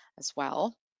as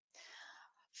well.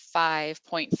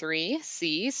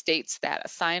 5.3C states that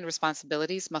assigned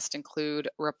responsibilities must include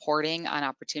reporting on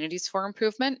opportunities for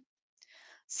improvement.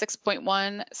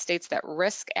 6.1 states that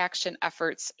risk action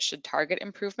efforts should target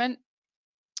improvement.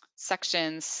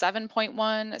 Section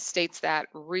 7.1 states that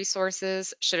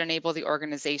resources should enable the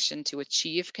organization to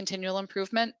achieve continual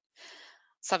improvement.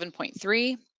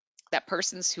 7.3, that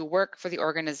persons who work for the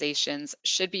organizations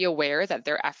should be aware that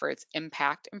their efforts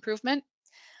impact improvement.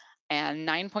 And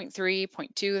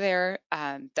 9.3.2 there,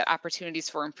 that opportunities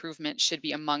for improvement should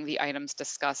be among the items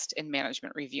discussed in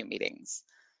management review meetings.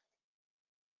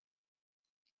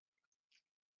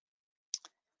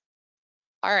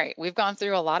 All right, we've gone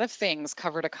through a lot of things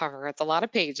cover to cover. It's a lot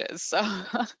of pages. So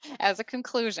as a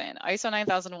conclusion, ISO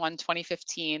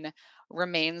 9001:2015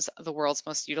 remains the world's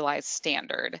most utilized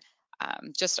standard.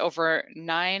 Just over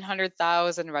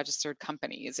 900,000 registered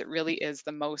companies. It really is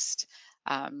the most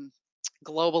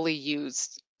globally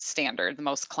used standard, the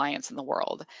most clients in the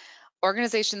world.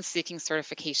 Organizations seeking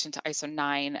certification to ISO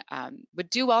 9 would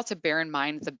do well to bear in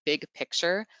mind the big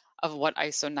picture of what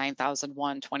ISO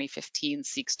 9001:2015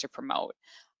 seeks to promote.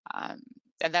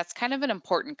 And that's kind of an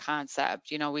important concept.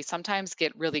 You know, we sometimes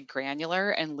get really granular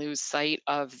and lose sight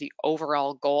of the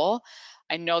overall goal.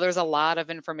 I know there's a lot of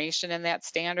information in that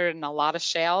standard and a lot of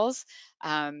shalls,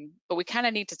 but we kind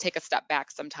of need to take a step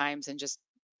back sometimes and just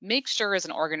make sure as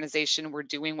an organization we're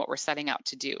doing what we're setting out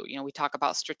to do. You know, we talk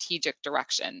about strategic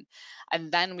direction,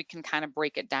 and then we can kind of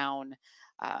break it down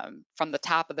from the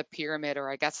top of the pyramid, or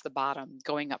I guess the bottom,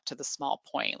 going up to the small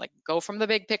point, like go from the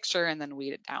big picture and then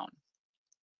weed it down.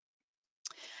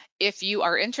 If you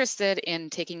are interested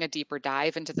in taking a deeper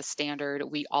dive into the standard,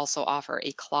 we also offer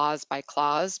a clause by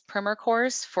clause primer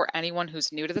course for anyone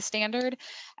who's new to the standard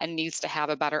and needs to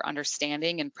have a better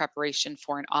understanding in preparation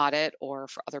for an audit or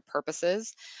for other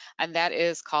purposes. And that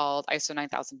is called ISO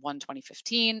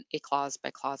 9001:2015, a clause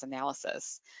by clause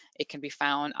analysis. It can be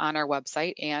found on our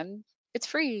website and it's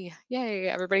free. Yay,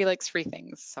 everybody likes free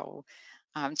things. So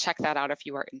check that out if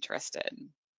you are interested.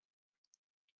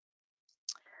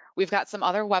 We've got some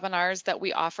other webinars that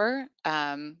we offer.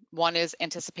 One is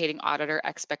Anticipating Auditor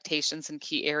Expectations in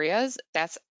Key Areas.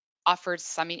 That's offered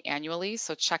semi-annually,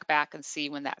 so check back and see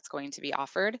when that's going to be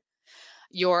offered.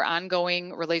 Your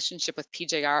ongoing relationship with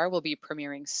PJR will be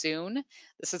premiering soon.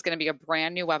 This is going to be a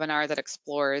brand new webinar that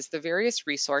explores the various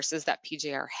resources that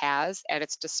PJR has at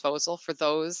its disposal for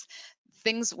those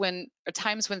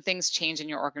times when things change in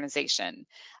your organization.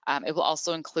 It will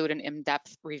also include an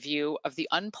in-depth review of the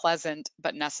unpleasant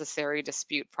but necessary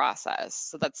dispute process.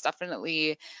 So that's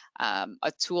definitely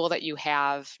a tool that you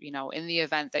have, you know, in the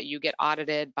event that you get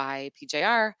audited by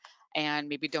PJR and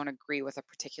maybe don't agree with a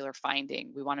particular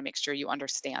finding. We want to make sure you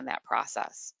understand that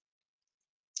process.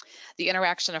 The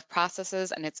interaction of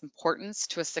processes and its importance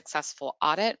to a successful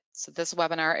audit. So this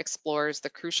webinar explores the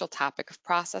crucial topic of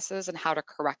processes and how to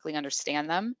correctly understand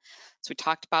them. So we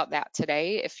talked about that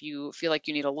today. If you feel like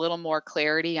you need a little more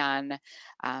clarity on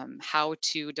how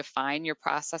to define your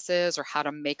processes or how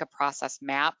to make a process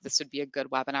map, this would be a good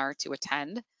webinar to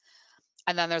attend.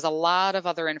 And then there's a lot of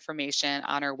other information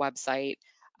on our website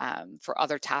for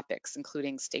other topics,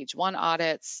 including stage 1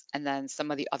 audits, and then some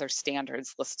of the other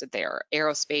standards listed there: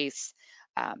 aerospace,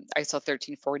 ISO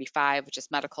 1345, which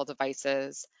is medical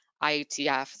devices,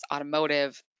 IATF is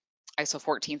automotive, ISO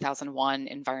 14001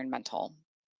 environmental.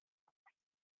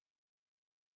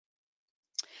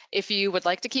 If you would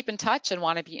like to keep in touch and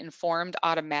want to be informed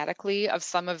automatically of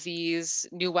some of these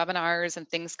new webinars and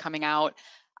things coming out,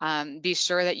 be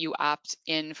sure that you opt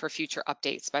in for future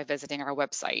updates by visiting our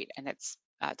website, and it's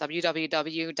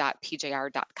www.pjr.com.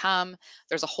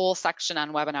 There's a whole section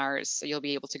on webinars, so you'll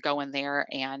be able to go in there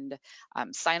and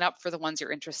sign up for the ones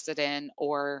you're interested in,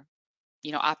 or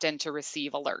opt in to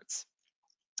receive alerts.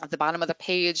 At the bottom of the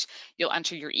page, you'll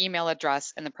enter your email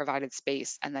address in the provided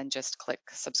space and then just click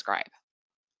subscribe.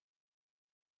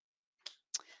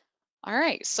 All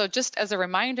right, so just as a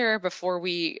reminder, before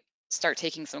we start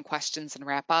taking some questions and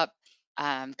wrap up,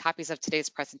 copies of today's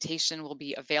presentation will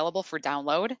be available for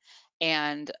download,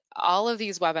 and all of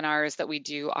these webinars that we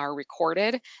do are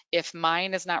recorded. If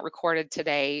mine is not recorded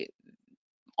today,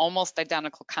 almost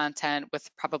identical content with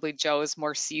probably Joe's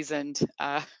more seasoned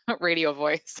radio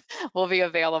voice will be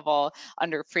available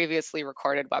under previously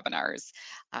recorded webinars.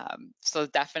 So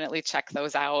definitely check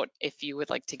those out if you would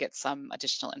like to get some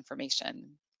additional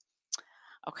information.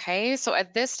 Okay, so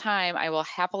at this time, I will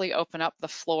happily open up the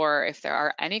floor. If there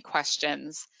are any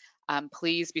questions,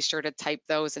 please be sure to type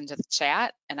those into the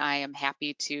chat, and I am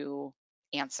happy to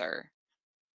answer.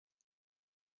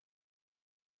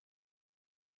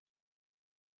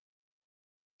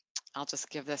 I'll just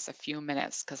give this a few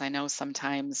minutes because I know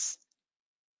sometimes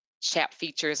chat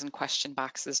features and question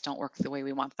boxes don't work the way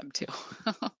we want them to.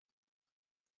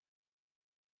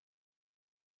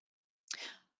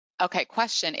 Okay,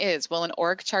 question is, will an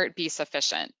org chart be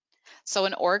sufficient? So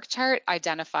an org chart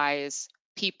identifies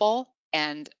people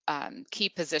and key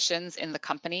positions in the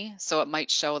company. So it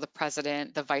might show the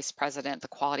president, the vice president, the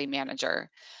quality manager.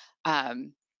 Oh,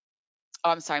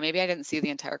 I'm sorry, maybe I didn't see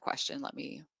the entire question. Let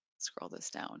me scroll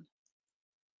this down.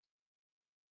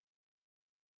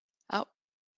 Oh,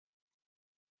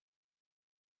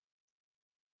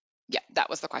 yeah, that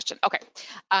was the question. Okay.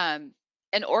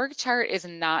 An org chart is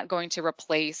not going to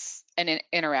replace an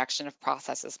interaction of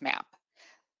processes map.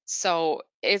 So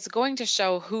it's going to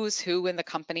show who's who in the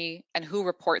company and who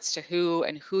reports to who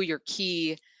and who your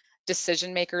key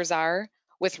decision makers are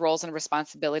with roles and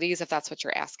responsibilities, if that's what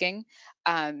you're asking.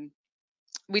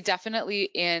 We definitely,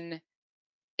 in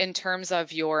terms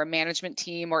of your management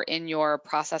team or in your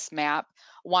process map,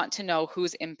 want to know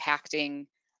who's impacting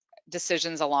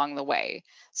decisions along the way.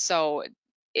 So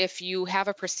if you have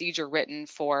a procedure written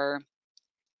for,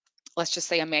 let's just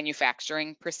say, a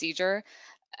manufacturing procedure,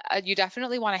 you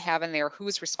definitely want to have in there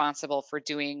who's responsible for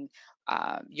doing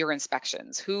your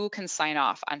inspections, who can sign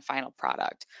off on final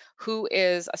product, who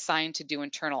is assigned to do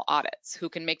internal audits, who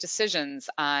can make decisions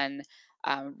on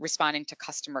responding to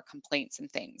customer complaints and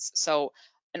things. So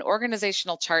an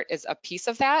organizational chart is a piece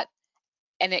of that,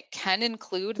 and it can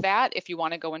include that if you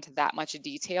want to go into that much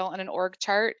detail in an org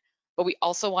chart. But we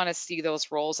also want to see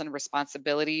those roles and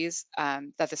responsibilities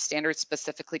that the standard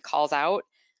specifically calls out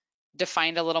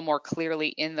defined a little more clearly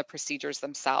in the procedures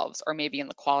themselves, or maybe in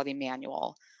the quality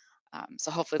manual. So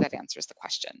hopefully that answers the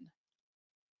question.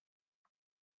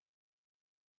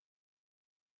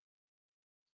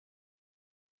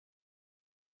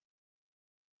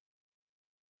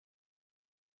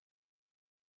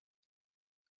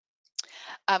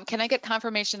 Can I get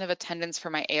confirmation of attendance for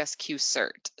my ASQ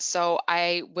cert? So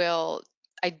I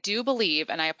do believe,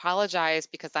 and I apologize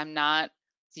because I'm not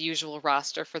the usual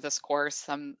roster for this course.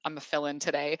 I'm a fill-in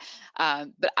today,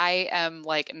 but I am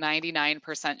like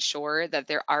 99% sure that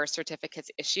there are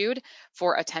certificates issued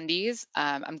for attendees.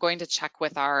 I'm going to check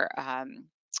with our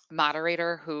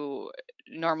moderator, who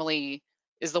normally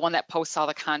is the one that posts all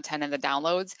the content and the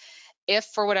downloads. If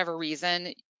for whatever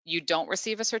reason you don't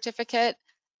receive a certificate,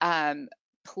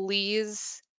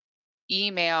 please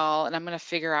email, and I'm going to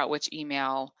figure out which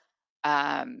email.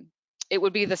 It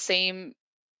would be the same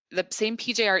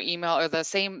PJR email, or the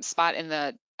same spot in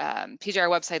the PJR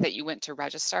website that you went to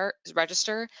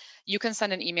register. You can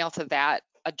send an email to that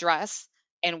address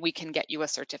and we can get you a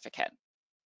certificate.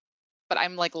 But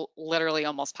I'm like literally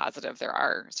almost positive there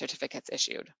are certificates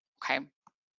issued. Okay.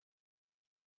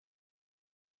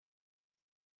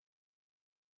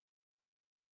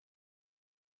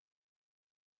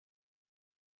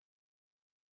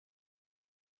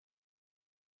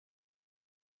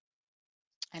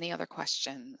 Any other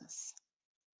questions?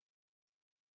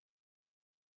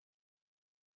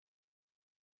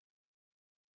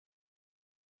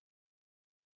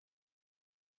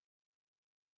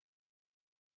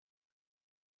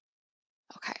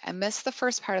 Okay, I missed the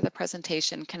first part of the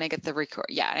presentation. Can I get the record?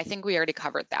 Yeah, and I think we already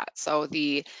covered that. So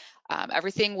the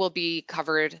everything will be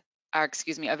covered, or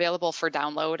excuse me, available for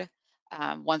download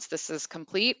once this is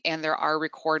complete, and there are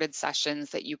recorded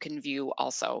sessions that you can view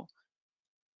also.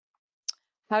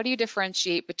 How do you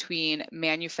differentiate between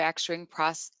manufacturing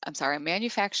process and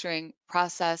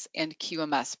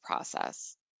QMS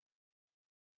process?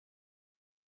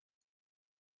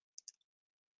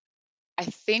 I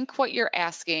think what you're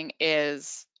asking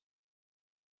is,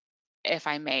 if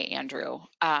I may, Andrew,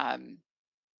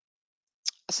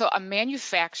 so a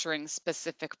manufacturing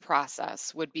specific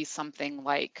process would be something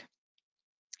like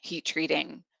heat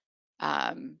treating,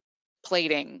 um,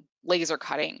 plating, laser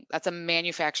cutting. That's a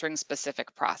manufacturing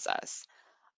specific process.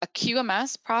 A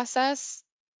QMS process,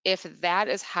 if that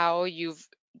is how you've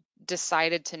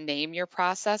decided to name your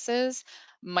processes,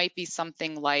 might be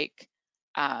something like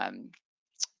um,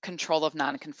 control of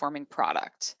non-conforming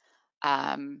product,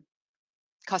 um,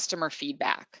 customer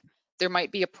feedback. There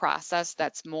might be a process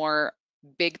that's more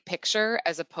big picture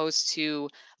as opposed to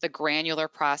the granular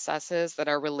processes that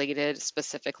are related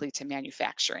specifically to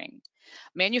manufacturing.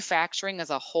 Manufacturing as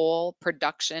a whole,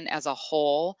 production as a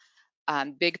whole,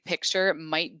 big picture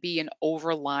might be an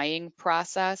overlying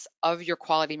process of your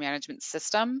quality management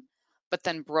system, but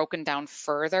then broken down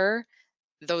further,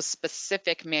 those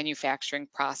specific manufacturing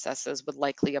processes would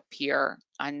likely appear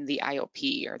on the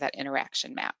IOP or that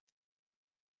interaction map.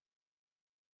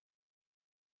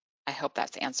 I hope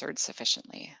that's answered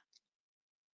sufficiently.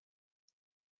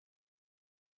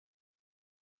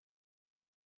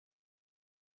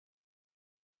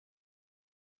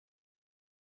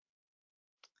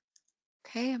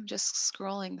 Okay, I'm just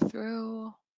scrolling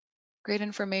through. Great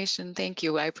information. Thank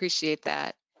you. I appreciate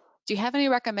that. Do you have any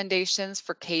recommendations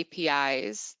for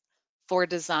KPIs for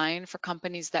design for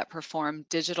companies that perform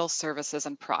digital services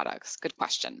and products? Good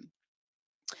question.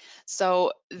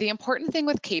 So the important thing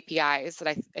with KPIs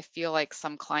that I feel like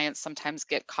some clients sometimes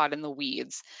get caught in the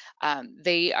weeds,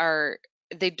 they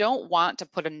don't want to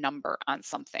put a number on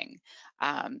something.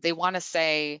 They want to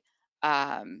say,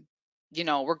 um,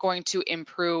 we're going to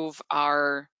improve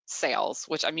our sales,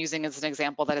 which I'm using as an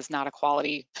example that is not a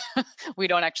quality. We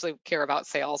don't actually care about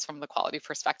sales from the quality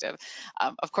perspective.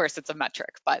 Of course, it's a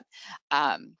metric, but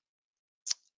um,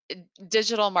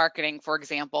 digital marketing, for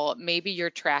example, maybe you're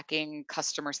tracking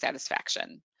customer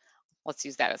satisfaction. Let's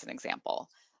use that as an example.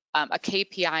 A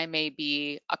KPI may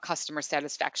be a customer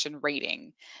satisfaction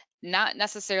rating, not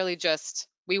necessarily just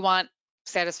we want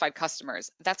satisfied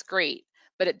customers. That's great,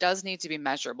 but it does need to be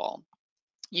measurable.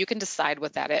 You can decide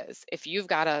what that is. If you've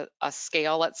got a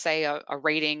scale, let's say a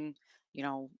rating,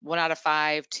 1 out of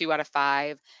 5, 2 out of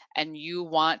 5, and you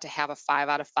want to have a 5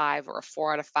 out of 5 or a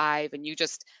 4 out of 5, and you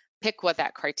just pick what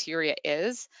that criteria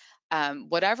is,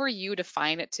 whatever you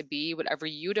define it to be, whatever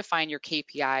you define your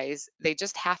KPIs, they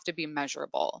just have to be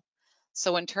measurable.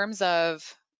 So in terms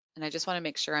of, and I just want to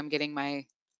make sure I'm getting my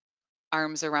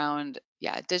arms around,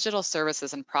 yeah, digital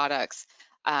services and products.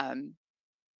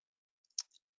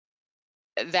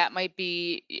 That might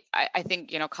be, I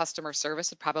think, customer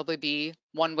service would probably be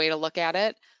one way to look at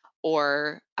it,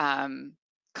 or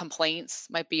complaints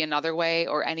might be another way,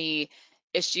 or any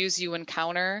issues you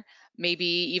encounter,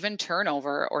 maybe even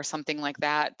turnover or something like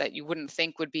that, that you wouldn't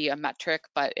think would be a metric,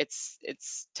 but it's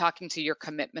talking to your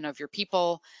commitment of your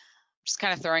people. Just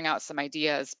kind of throwing out some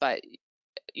ideas, but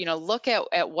look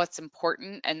at what's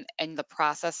important and the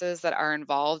processes that are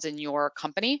involved in your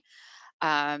company,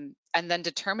 and then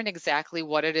determine exactly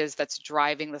what it is that's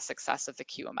driving the success of the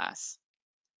QMS.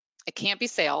 It can't be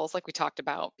sales like we talked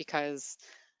about, because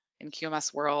in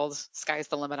QMS world, sky's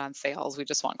the limit on sales. We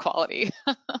just want quality.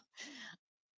 I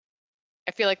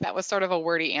feel like that was sort of a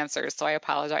wordy answer, so I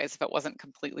apologize if it wasn't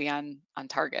completely on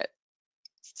target.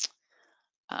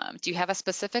 Do you have a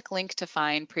specific link to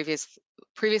find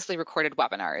previously recorded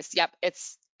webinars? Yep,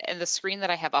 it's in the screen that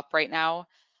I have up right now.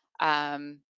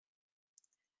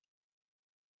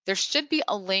 There should be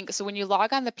a link. So when you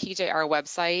log on the PJR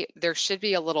website, there should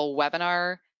be a little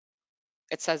webinar.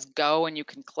 It says go, and you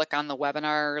can click on the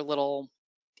webinar little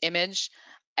image.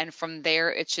 And from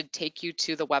there, it should take you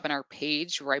to the webinar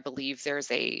page where I believe there's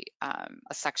a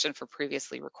section for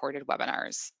previously recorded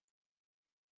webinars.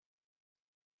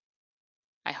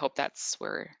 I hope that's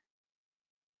where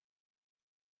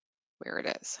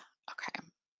it is. Okay.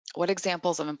 What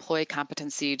examples of employee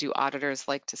competency do auditors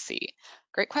like to see?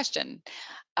 Great question.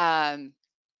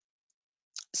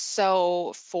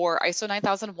 So for ISO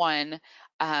 9001,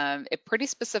 it pretty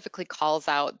specifically calls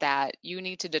out that you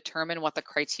need to determine what the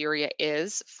criteria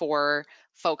is for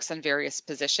folks in various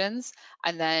positions,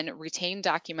 and then retain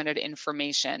documented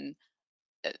information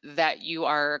that you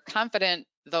are confident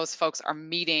those folks are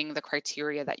meeting the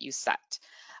criteria that you set.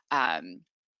 Um,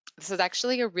 this is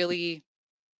actually a really,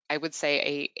 I would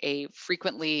say, a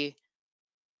frequently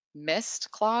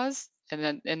missed clause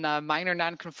in a minor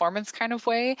nonconformance kind of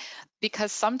way,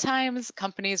 because sometimes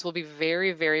companies will be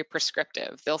very, very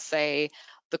prescriptive. They'll say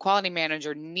the quality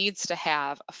manager needs to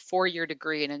have a 4-year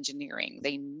degree in engineering.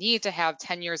 They need to have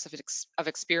 10 years of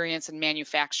experience in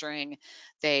manufacturing.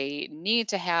 They need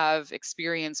to have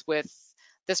experience with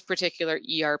this particular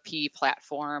ERP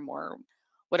platform or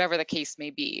whatever the case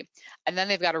may be. And then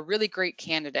they've got a really great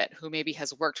candidate who maybe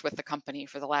has worked with the company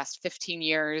for the last 15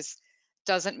 years,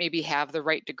 doesn't maybe have the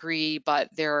right degree, but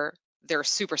they're a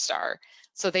superstar.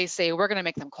 So they say we're going to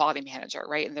make them quality manager,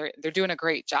 right? And they're doing a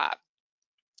great job.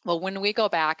 Well, when we go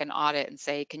back and audit and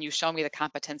say, can you show me the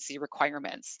competency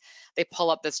requirements? They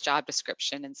pull up this job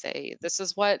description and say, this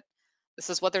is what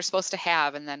they're supposed to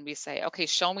have. And then we say, okay,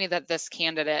 show me that this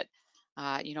candidate,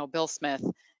 Bill Smith,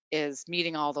 is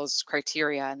meeting all those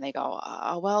criteria. And they go,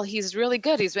 oh, well, he's really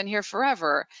good. He's been here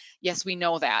forever. Yes, we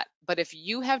know that. But if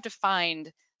you have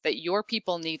defined that your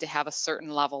people need to have a certain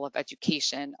level of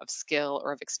education, of skill,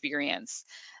 or of experience,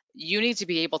 you need to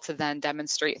be able to then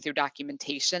demonstrate through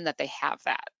documentation that they have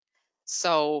that.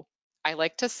 So I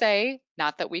like to say,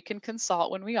 not that we can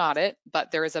consult when we audit,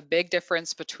 but there is a big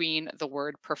difference between the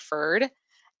word preferred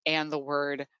and the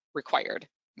word required.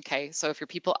 Okay, so if your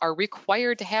people are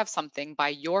required to have something by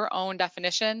your own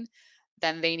definition,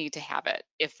 then they need to have it.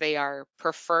 If they are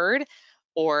preferred,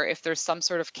 or if there's some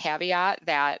sort of caveat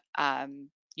that an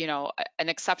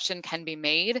exception can be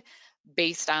made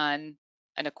based on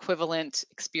an equivalent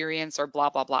experience or blah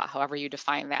blah blah, however you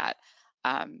define that,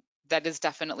 um, that is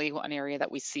definitely one area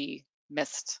that we see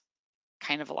missed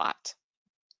kind of a lot.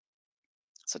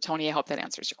 So Tony, I hope that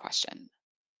answers your question.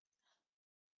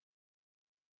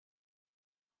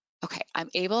 Okay, I'm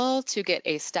able to get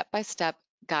a step-by-step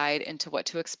guide into what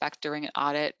to expect during an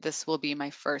audit. This will be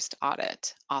my first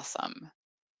audit. Awesome.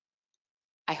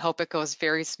 I hope it goes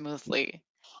very smoothly.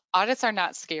 Audits are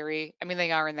not scary. I mean,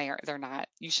 they are and they're not.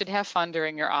 You should have fun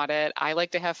during your audit. I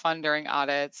like to have fun during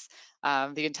audits.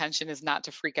 The intention is not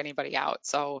to freak anybody out.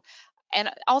 So, and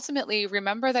ultimately,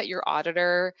 remember that your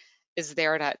auditor is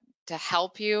there to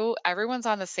help you. Everyone's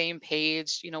on the same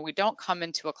page. We don't come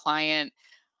into a client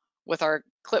with our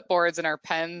clipboards and our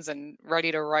pens and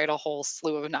ready to write a whole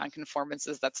slew of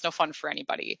nonconformances. That's no fun for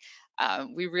anybody.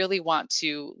 We really want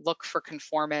to look for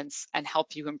conformance and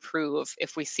help you improve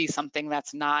if we see something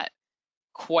that's not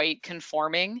quite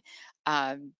conforming.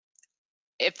 Um,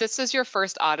 if this is your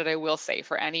first audit, I will say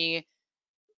for any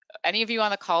of you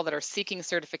on the call that are seeking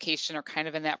certification or kind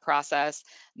of in that process,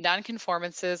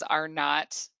 nonconformances are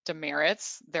not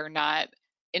demerits. They're not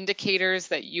indicators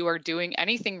that you are doing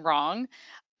anything wrong.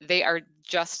 They are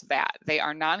just that. They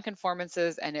are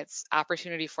nonconformances and it's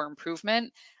opportunity for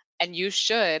improvement. And you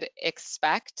should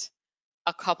expect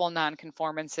a couple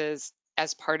nonconformances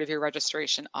as part of your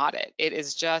registration audit. It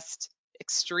is just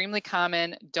extremely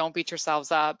common. Don't beat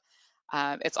yourselves up.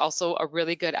 It's also a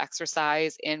really good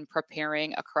exercise in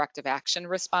preparing a corrective action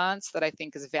response that I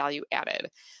think is value added.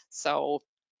 So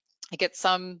I get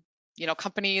some,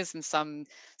 companies and some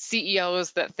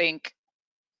CEOs that think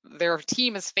their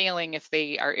team is failing if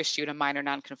they are issued a minor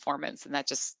nonconformance, and that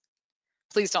just,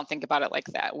 please don't think about it like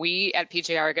that. We at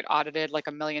PJR get audited like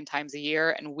a million times a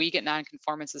year, and we get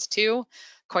nonconformances too,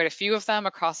 quite a few of them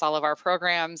across all of our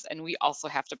programs, and we also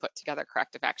have to put together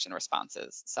corrective action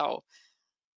responses. So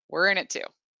we're in it too.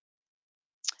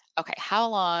 Okay, how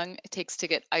long it takes to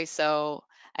get ISO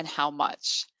and how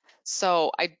much?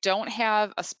 So I don't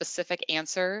have a specific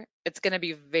answer. It's going to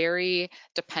be very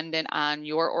dependent on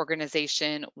your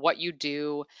organization, what you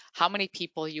do, how many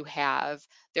people you have.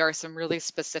 There are some really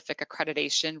specific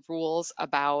accreditation rules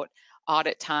about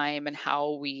audit time and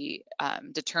how we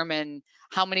determine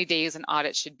how many days an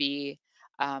audit should be,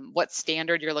 what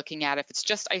standard you're looking at. If it's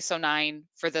just ISO 9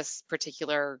 for this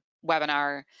particular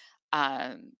webinar,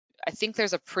 I think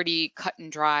there's a pretty cut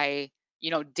and dry,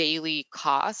 daily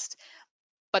cost,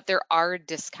 but there are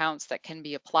discounts that can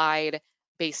be applied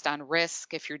based on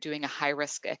risk, if you're doing a high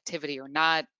risk activity or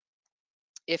not.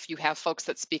 If you have folks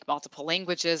that speak multiple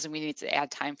languages and we need to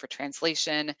add time for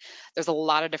translation, there's a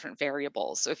lot of different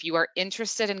variables. So if you are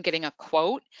interested in getting a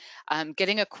quote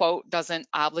doesn't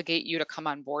obligate you to come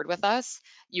on board with us.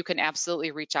 You can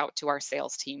absolutely reach out to our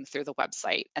sales team through the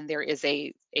website, and there is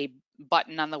a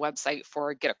button on the website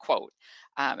for get a quote,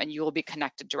 and you will be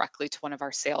connected directly to one of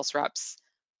our sales reps,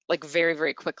 like very,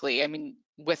 very quickly. I mean,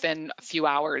 within a few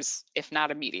hours, if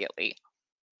not immediately.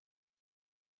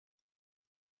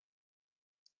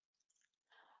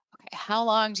 Okay, how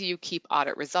long do you keep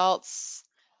audit results?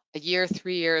 A year,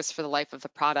 3 years for the life of the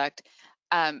product.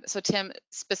 So Tim,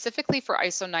 specifically for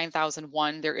ISO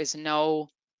 9001, there is no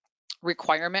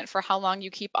requirement for how long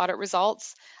you keep audit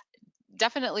results.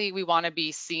 Definitely we want to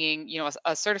be seeing,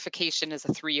 a certification is a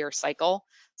 3-year cycle.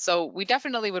 So we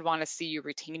definitely would want to see you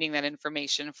retaining that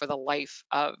information for the life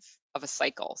of a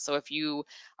cycle. So if you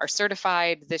are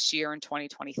certified this year in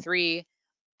 2023,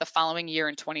 the following year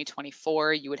in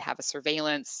 2024, you would have a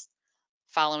surveillance.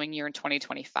 Following year in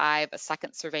 2025, a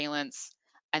second surveillance,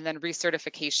 and then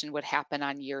recertification would happen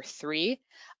on year 3.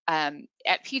 At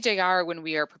PJR, when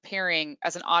we are preparing,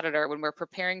 as an auditor, when we're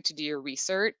preparing to do your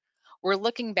recert, we're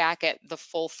looking back at the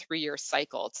full 3-year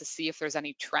cycle to see if there's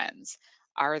any trends.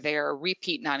 Are there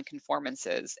repeat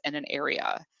nonconformances in an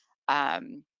area?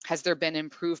 Has there been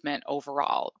improvement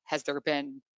overall? Has there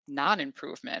been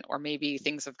non-improvement, or maybe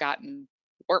things have gotten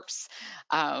worse?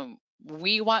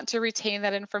 We want to retain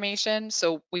that information,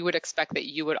 so we would expect that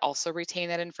you would also retain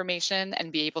that information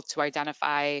and be able to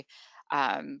identify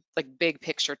like big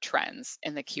picture trends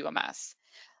in the QMS.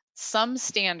 Some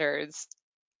standards,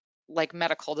 like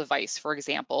medical device, for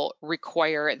example,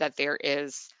 require that there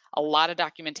is a lot of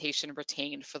documentation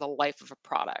retained for the life of a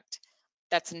product.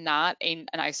 That's not an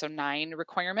ISO 9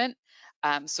 requirement,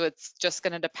 so it's just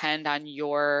going to depend on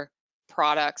your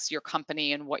products, your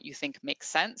company, and what you think makes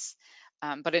sense.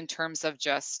 But in terms of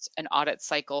just an audit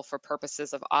cycle for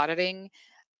purposes of auditing,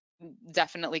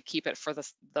 definitely keep it for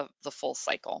the full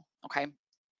cycle, okay? I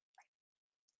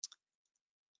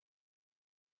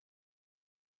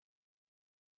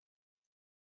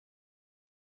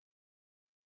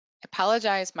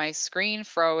apologize, my screen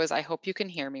froze. I hope you can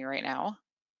hear me right now.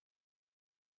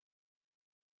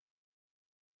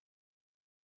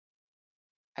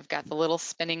 I've got the little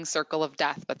spinning circle of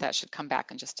death, but that should come back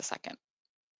in just a second.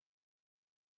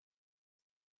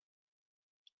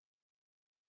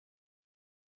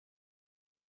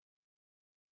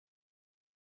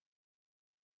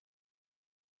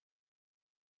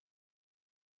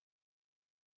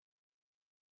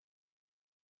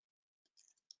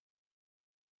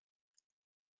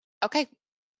 Okay,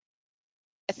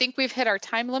 I think we've hit our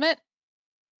time limit.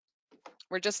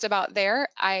 We're just about there.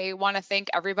 I want to thank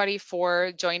everybody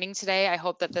for joining today. I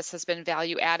hope that this has been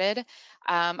value added.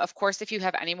 Of course, if you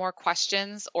have any more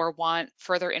questions or want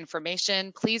further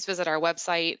information, please visit our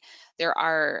website. There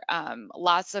are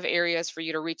lots of areas for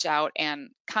you to reach out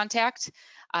and contact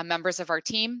members of our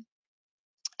team.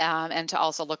 And to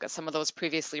also look at some of those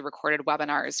previously recorded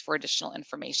webinars for additional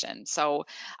information. So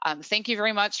thank you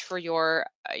very much for your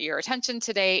attention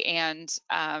today, and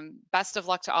best of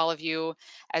luck to all of you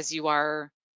as you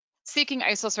are seeking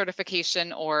ISO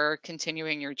certification or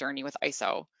continuing your journey with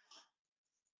ISO.